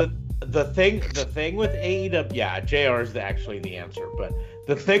 JR. Well, the thing with AEW, yeah, JR is actually the answer, but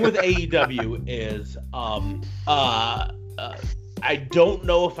the thing with AEW is, I don't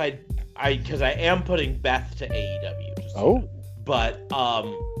know if because I am putting Beth to AEW. But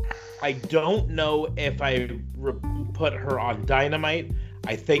I don't know if I put her on Dynamite.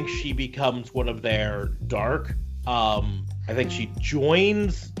 I think she becomes one of their Dark. I think she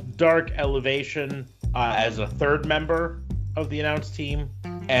joins Dark Elevation as a third member of the announced team,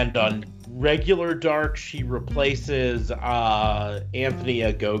 and on regular Dark she replaces Anthony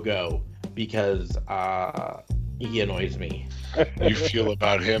Ogogo because he annoys me. You feel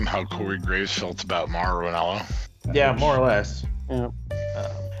about him how Corey Graves felt about Mauro Ranallo? Yeah, more or less. Yeah.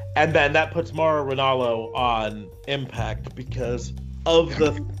 And then that puts Mauro Ranallo on Impact because of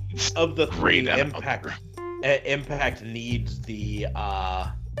the Great three, announcer. Impact needs the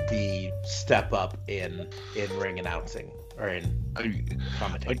step up in ring announcing or in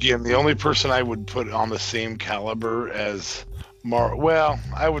commentating. Again, the only person I would put on the same caliber as Mauro, well,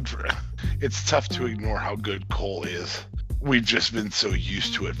 it's tough to ignore how good Cole is. We've just been so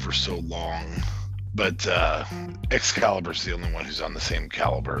used to it for so long. But Excalibur's the only one who's on the same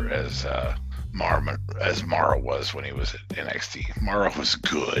caliber as Mauro was when he was at NXT. Mauro was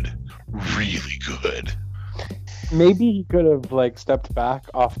good, really good. Maybe he could have like stepped back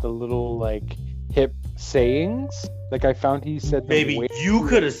off the little like hip sayings. Like I found he said. Maybe you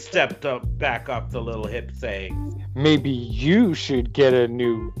could have stepped back off the little hip sayings. Maybe you should get a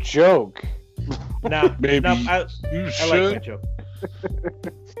new joke. No, Maybe I like my joke.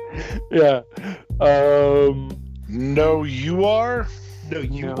 Yeah. No, you are. No,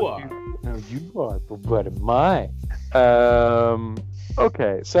 you are. No, you are. But what am I?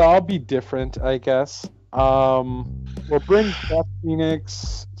 Okay, so I'll be different, I guess. We'll bring Beth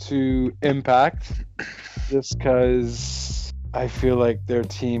Phoenix to Impact just because I feel like their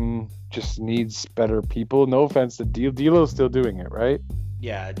team just needs better people. No offense to D'Lo's still doing it, right?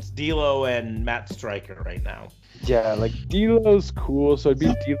 Yeah, it's D'Lo and Matt Stryker right now. Yeah, like D'Lo's cool, so it'd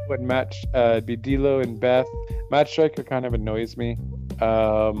be D'Lo and it'd be D'Lo and Beth. Matt Stryker kind of annoys me.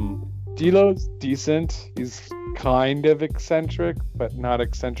 D'Lo's decent. He's kind of eccentric, but not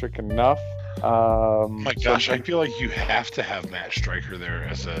eccentric enough. My gosh, I feel like you have to have Matt Stryker there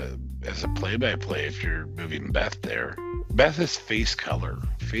as a play-by-play if you're moving Beth there. Beth is face colored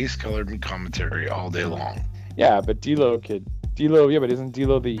and commentary all day long. Yeah, but D'Lo, but isn't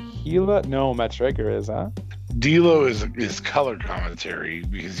D'Lo the healer? No, Matt Stryker is, huh? D'Lo is color commentary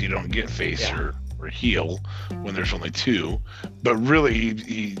because you don't get face or heel when there's only two. But really,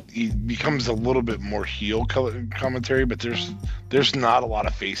 he becomes a little bit more heel color commentary. But there's not a lot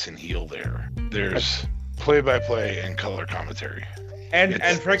of face and heel there. There's play-by-play and color commentary. And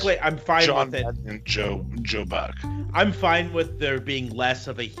frankly, I'm fine John with it. And Joe Buck. I'm fine with there being less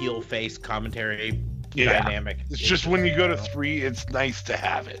of a heel face commentary dynamic. It's just when you go to 3, it's nice to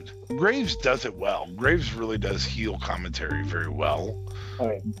have it. Graves does it well. Graves really does heel commentary very well.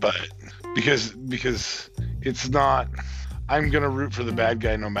 Okay. But because it's not, I'm gonna root for the bad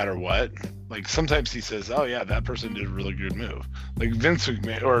guy no matter what. Like sometimes he says, "Oh yeah, that person did a really good move." Like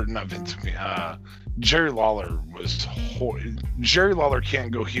Jerry Lawler Jerry Lawler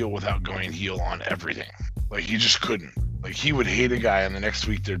can't go heel without going heel on everything. Like he just couldn't. Like he would hate a guy, and the next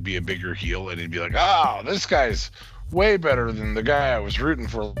week there'd be a bigger heel, and he'd be like, "Oh, this guy's way better than the guy I was rooting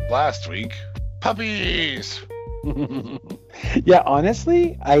for last week." Puppies. Yeah,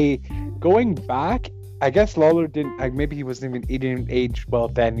 honestly, going back, I guess Lawler didn't. Maybe he didn't age well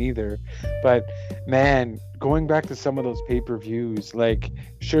then either. But man, going back to some of those pay-per-views, like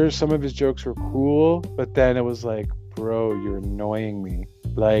sure, some of his jokes were cool, but then it was like, bro, you're annoying me.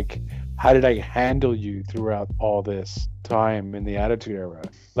 Like, how did I handle you throughout all this time in the Attitude Era?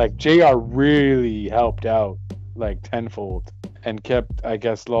 Like, JR really helped out, like, tenfold, and kept, I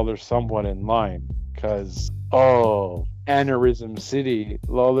guess, Lawler somewhat in line. Because, Aneurysm City,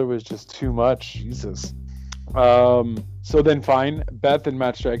 Lawler was just too much. Jesus. So then fine, Beth and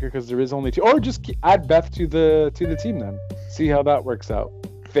Matt Stryker, because there is only 2. Or just add Beth to the team then. See how that works out.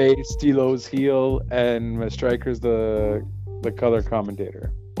 Face, D'Lo's heel, and Matt Stryker's the color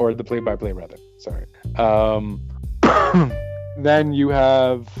commentator. Or the play-by-play, rather. Sorry. Then you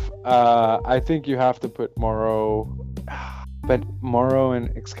have... I think you have to put Mauro... But Mauro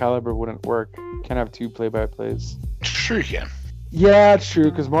and Excalibur wouldn't work. You can't have 2 play-by-plays. Sure you can. Yeah, true,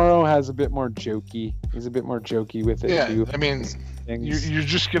 because Mauro has a bit more jokey. He's a bit more jokey with it, too. I mean, you're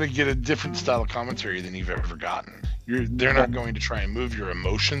just going to get a different style of commentary than you've ever gotten. They're not going to try and move your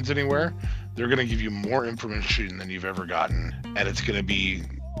emotions anywhere. They're going to give you more information than you've ever gotten, and it's going to be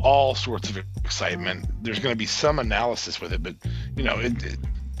all sorts of excitement. There's going to be some analysis with it, but,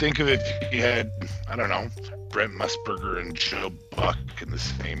 think of it if you had, I don't know, Brent Musburger and Joe Buck in the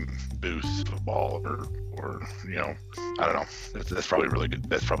same booth, football, or I don't know. That's probably really good.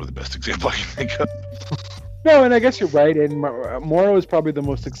 That's probably the best example I can think of. No, and I guess you're right. And Mauro is probably the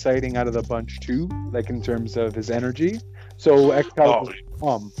most exciting out of the bunch too, like in terms of his energy. So Excalibur was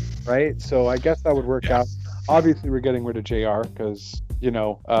calm, right? So I guess that would work out. Obviously, we're getting rid of JR because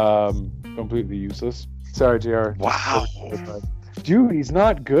completely useless. Sorry, JR. Wow. Dude, he's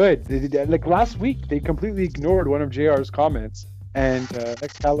not good. Like last week, they completely ignored one of JR's comments and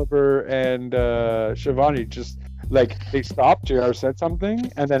Excalibur and Shivani just like they stopped. JR said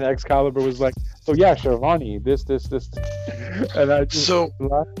something, and then Excalibur was like, "So yeah, Shivani, this," and I just So,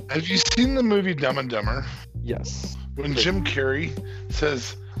 laughed. have you seen the movie Dumb and Dumber? Yes. When Jim Carrey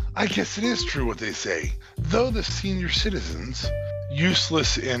says, "I guess it is true what they say. Though the senior citizens,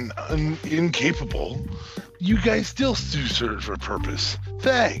 useless and incapable, you guys still do serve a purpose.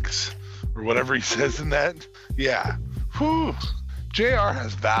 Thanks." Or whatever he says in that. Yeah. Whew. JR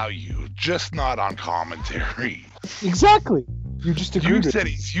has value, just not on commentary. Exactly. You just agreed. You with said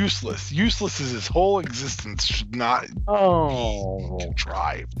me. he's useless. Useless is his whole existence should not Oh. be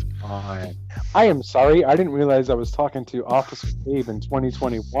contrived. I am sorry. I didn't realize I was talking to Officer Abe in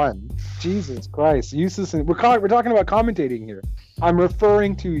 2021. Jesus Christ. Useless. We're talking about commentating here. I'm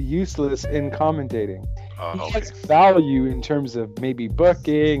referring to useless in commentating. He Okay. has value in terms of maybe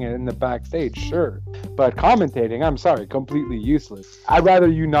booking and in the backstage, sure. But commentating, I'm sorry, completely useless. I'd rather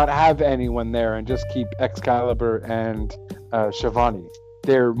you not have anyone there and just keep Excalibur and Shivani.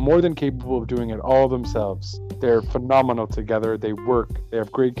 They're more than capable of doing it all themselves. They're phenomenal together. They work. They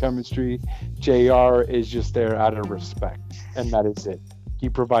have great chemistry. JR is just there out of respect. And that is it. He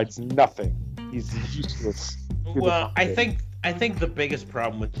provides nothing. He's useless. Well, I think the biggest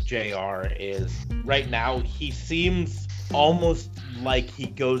problem with JR is right now he seems almost like he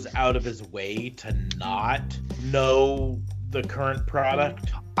goes out of his way to not know the current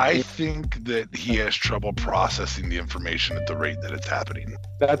product. I think that he has trouble processing the information at the rate that it's happening.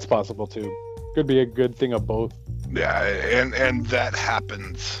 That's possible too. Could be a good thing of both. Yeah, and that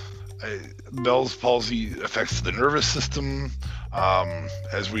happens. Bell's palsy affects the nervous system,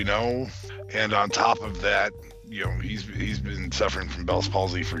 as we know, and on top of that, you know, he's been suffering from Bell's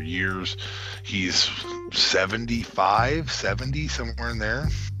palsy for years. He's 75, 70, somewhere in there.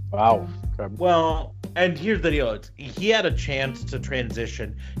 Wow. Okay. Well, and here's the deal: he had a chance to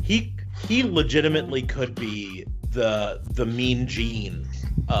transition. He legitimately could be the Mean Gene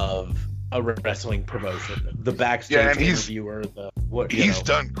of a wrestling promotion, the backstage Yeah, and interviewer. He's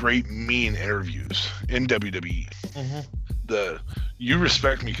done great mean interviews in WWE. Mhm. You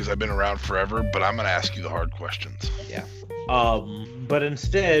respect me because I've been around forever, but I'm gonna ask you the hard questions. Yeah. But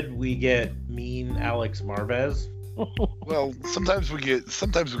instead we get mean Alex Marvez Well, sometimes we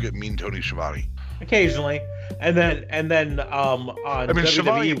get mean Tony Schiavone. occasionally, and then on I mean, WWE,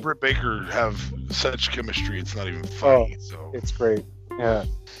 Schiavone and Britt Baker have such chemistry; it's not even funny. So It's great. Yeah.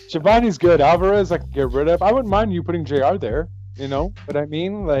 Shivani's good. Alvarez I can get rid of. I wouldn't mind you putting JR there, you know what I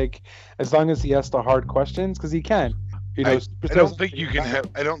mean? Like, as long as he asks the hard questions, because he can. You know, I don't think you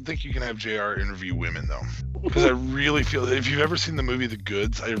can have JR interview women though, because I really feel if you've ever seen the movie The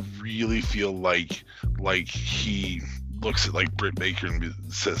Goods, I really feel like he looks at like Britt Baker and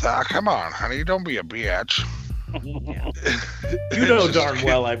says, come on, honey, don't be a bitch." you know darn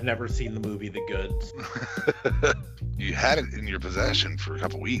well I've never seen the movie The Goods. You had it in your possession for a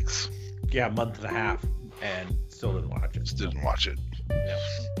couple weeks. Yeah, a month and a half, and still didn't watch it. Just didn't watch it. Yeah.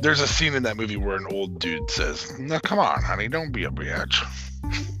 There's a scene in that movie where an old dude says, "No, come on, honey, don't be a bitch."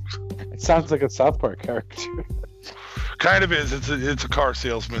 It sounds like a South Park character. Kind of is. It's a car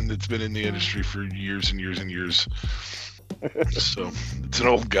salesman that's been in the industry for years and years and years. So it's an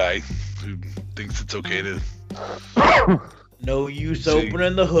old guy who thinks it's okay to. No use See.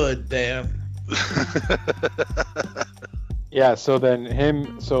 opening the hood there. Yeah, so then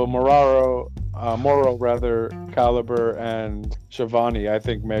Moro, Caliber, and Shivani, I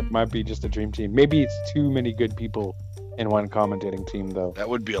think might be just a dream team. Maybe it's too many good people in one commentating team, though. That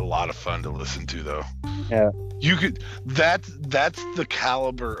would be a lot of fun to listen to, though. Yeah. You could. That's the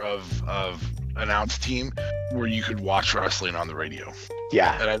caliber of announce team where you could watch wrestling on the radio.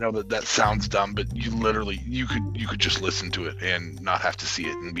 Yeah. And I know that sounds dumb, but you could just listen to it and not have to see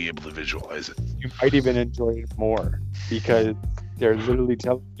it and be able to visualize it. You might even enjoy it more because they're literally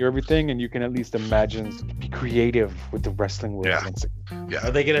telling you everything, and you can at least imagine, be creative with the wrestling world. Yeah.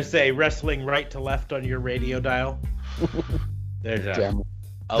 Are they gonna say wrestling right to left on your radio dial? There's Damn.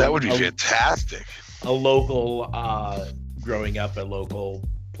 That would be fantastic. A local, growing up, a local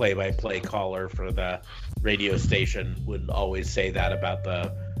play-by-play caller for the radio station would always say that about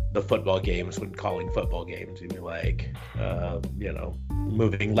the football games when calling football games. He'd be like,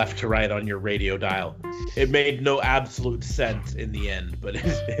 moving left to right on your radio dial. It made no absolute sense in the end, but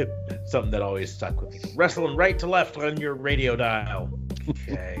it's something that always stuck with me. Wrestling right to left on your radio dial.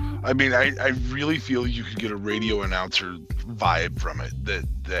 Okay. I mean, I really feel you could get a radio announcer vibe from it,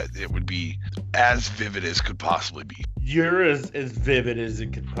 that it would be as vivid as could possibly be. You're as vivid as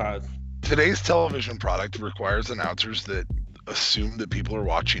it could possibly. Today's television product requires announcers that assume that people are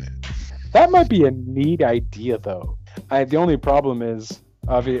watching it. That might be a neat idea, though. The only problem is,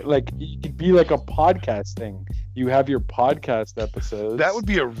 like, it could be like a podcast thing. You have your podcast episodes. That would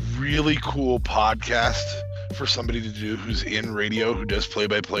be a really cool podcast for somebody to do who's in radio, who does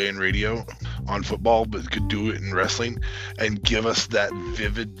play-by-play in radio on football, but could do it in wrestling and give us that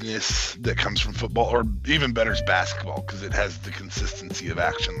vividness that comes from football, or even better is basketball, because it has the consistency of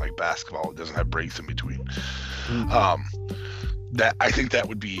action like basketball. It doesn't have breaks in between. That I think that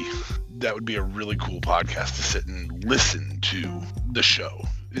would be a really cool podcast to sit and listen to the show.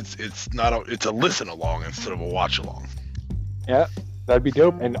 It's a listen along instead of a watch along. Yeah, that'd be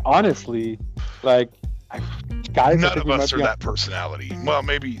dope. And honestly, like, guys, none of us are that personality. Well,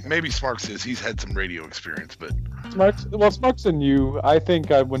 maybe Smarks is. He's had some radio experience, but Smarks and you, I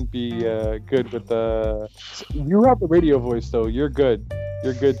think I wouldn't be good with the. You have the radio voice, though. You're good.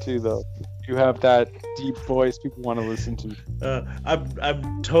 You're good too, though. You have that deep voice people want to listen to.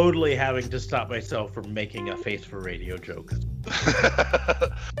 I'm totally having to stop myself from making a face for radio joke.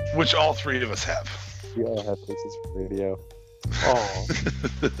 Which all three of us have. We all have faces for radio. Oh.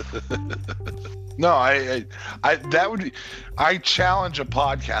 No, I challenge a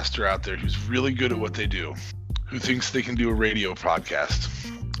podcaster out there who's really good at what they do, who thinks they can do a radio podcast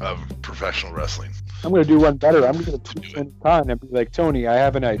of professional wrestling. I'm going to do one better. I'm going to tweet Tony Khan and be like, Tony, I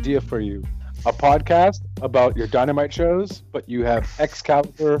have an idea for you. A podcast about your Dynamite shows, but you have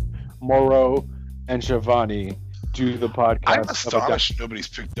Excalibur, Morrow, and Shivani do the podcast. I'm astonished nobody's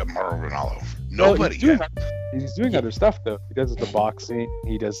picked up Mauro Ranallo. Nobody. He's doing other stuff, though. He does the boxing.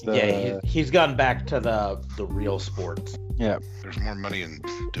 He does the... Yeah, he's gone back to the real sports. Yeah. There's more money in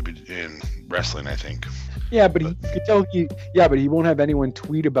wrestling, I think. Yeah, but you could tell but he won't have anyone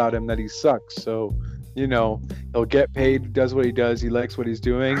tweet about him that he sucks. So, he'll get paid, does what he does, he likes what he's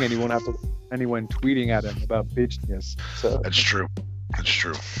doing, and he won't have anyone tweeting at him about bitchness. So That's true.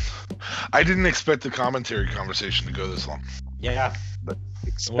 I didn't expect the commentary conversation to go this long. Yeah. But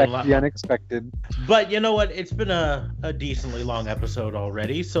expect the unexpected. But you know what? It's been a decently long episode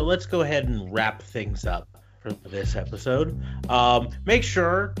already, so let's go ahead and wrap things up for this episode. Make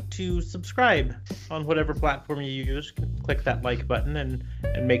sure to subscribe on whatever platform you use. Click that like button and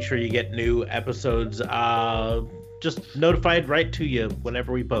make sure you get new episodes just notified right to you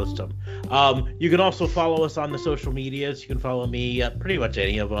whenever we post them. You can also follow us on the social medias. You can follow me at pretty much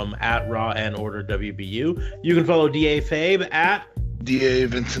any of them at Raw and Order WBU. You can follow DA Fabe at DA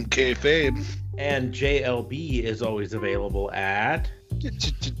Vincent K. Fabe. And JLB is always available at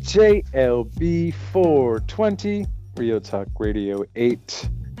JLB420. Real Talk Radio 8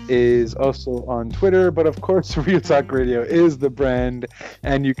 is also on Twitter, but of course Real Talk Radio is the brand,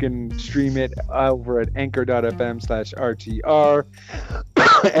 and you can stream it over at anchor.fm/RTR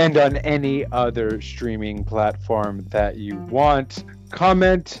and on any other streaming platform that you want.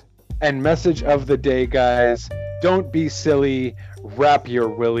 Comment and message of the day, guys. Don't be silly. Wrap your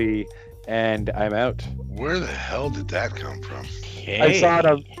willy. And I'm out. Where the hell did that come from? Hey. I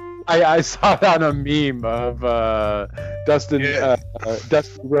saw it on a meme of Dustin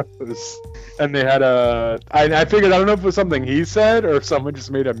Rose, and they had I figured, I don't know if it was something he said or if someone just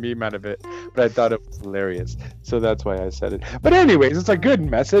made a meme out of it, but I thought it was hilarious, so that's why I said it. But anyways, it's a good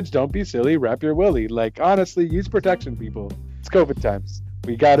message. Don't be silly. Wrap your willy. Like, honestly, use protection, people. It's COVID times.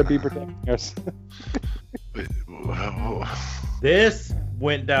 We gotta be protecting ourselves. This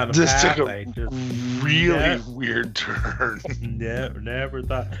went down a This path took a really weird turn. Never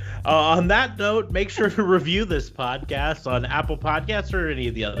thought. On that note, make sure to review this podcast on Apple Podcasts or any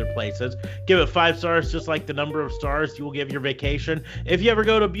of the other places. Give it 5 stars, just like the number of stars you will give your vacation if you ever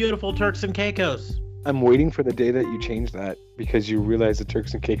go to beautiful Turks and Caicos. I'm waiting for the day that you change that, because you realize that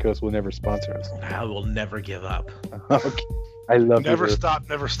Turks and Caicos will never sponsor us. I will never give up. Okay. I love Never you.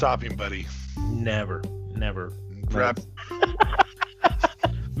 never stopping, buddy. Never. Rap.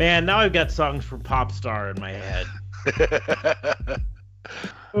 Man, now I've got songs from Popstar in my head.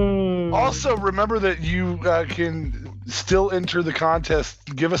 Also, remember that you can still enter the contest.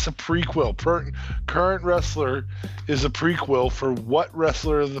 Give us a prequel. Current wrestler is a prequel for what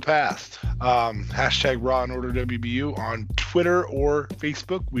wrestler of the past? Hashtag Raw and Order WBU on Twitter or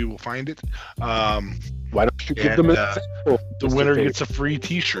Facebook. We will find it. Why don't you give them an example? The winner gets a free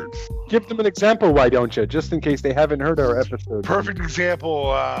t-shirt. Give them an example, why don't you? Just in case they haven't heard our episode. Perfect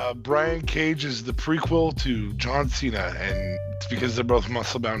example. Brian Cage is the prequel to John Cena, and it's because they're both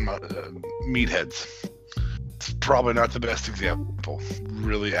muscle-bound meatheads. It's probably not the best example.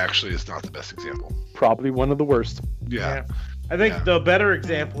 Really, actually, it's not the best example. Probably one of the worst. Yeah. I think the better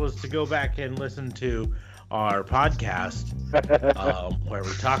example is to go back and listen to our podcast where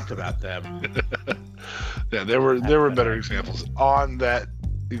we talked about them. Yeah, there were better examples on that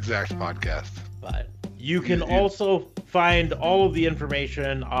exact podcast. But you can also find all of the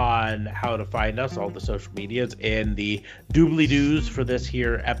information on how to find us, all the social medias, in the doobly-doos for this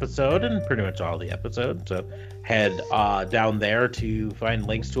here episode and pretty much all the episodes. So head down there to find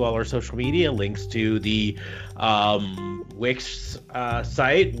links to all our social media, links to the Wix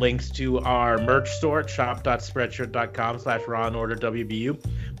site, links to our merch store at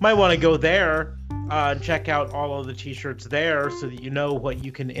shop.spreadshirt.com/rawandorderwbu. Might want to go there and check out all of the t-shirts there so that you know what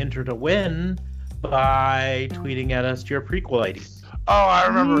you can enter to win by tweeting at us your prequel ID. Oh, I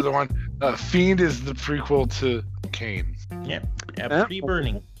remember the one. Fiend is the prequel to Kane. Yeah, pretty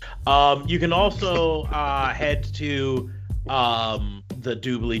burning. You can also head to the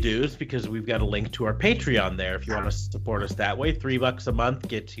doobly-doos because we've got a link to our Patreon there if you want to support us that way. $3 a month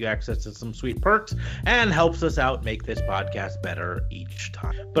gets you access to some sweet perks and helps us out make this podcast better each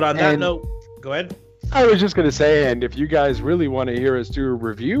time. But on that note, go ahead. I was just going to say, and if you guys really want to hear us do a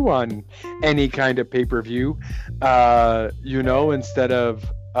review on any kind of pay-per-view, instead of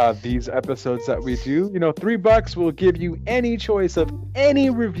these episodes that we do, $3 will give you any choice of any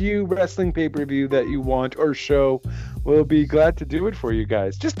review, wrestling pay-per-view that you want or show. We'll be glad to do it for you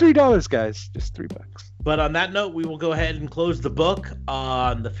guys. Just $3, guys. Just $3. But on that note, we will go ahead and close the book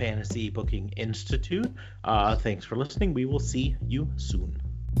on the Fantasy Booking Institute. Thanks for listening. We will see you soon.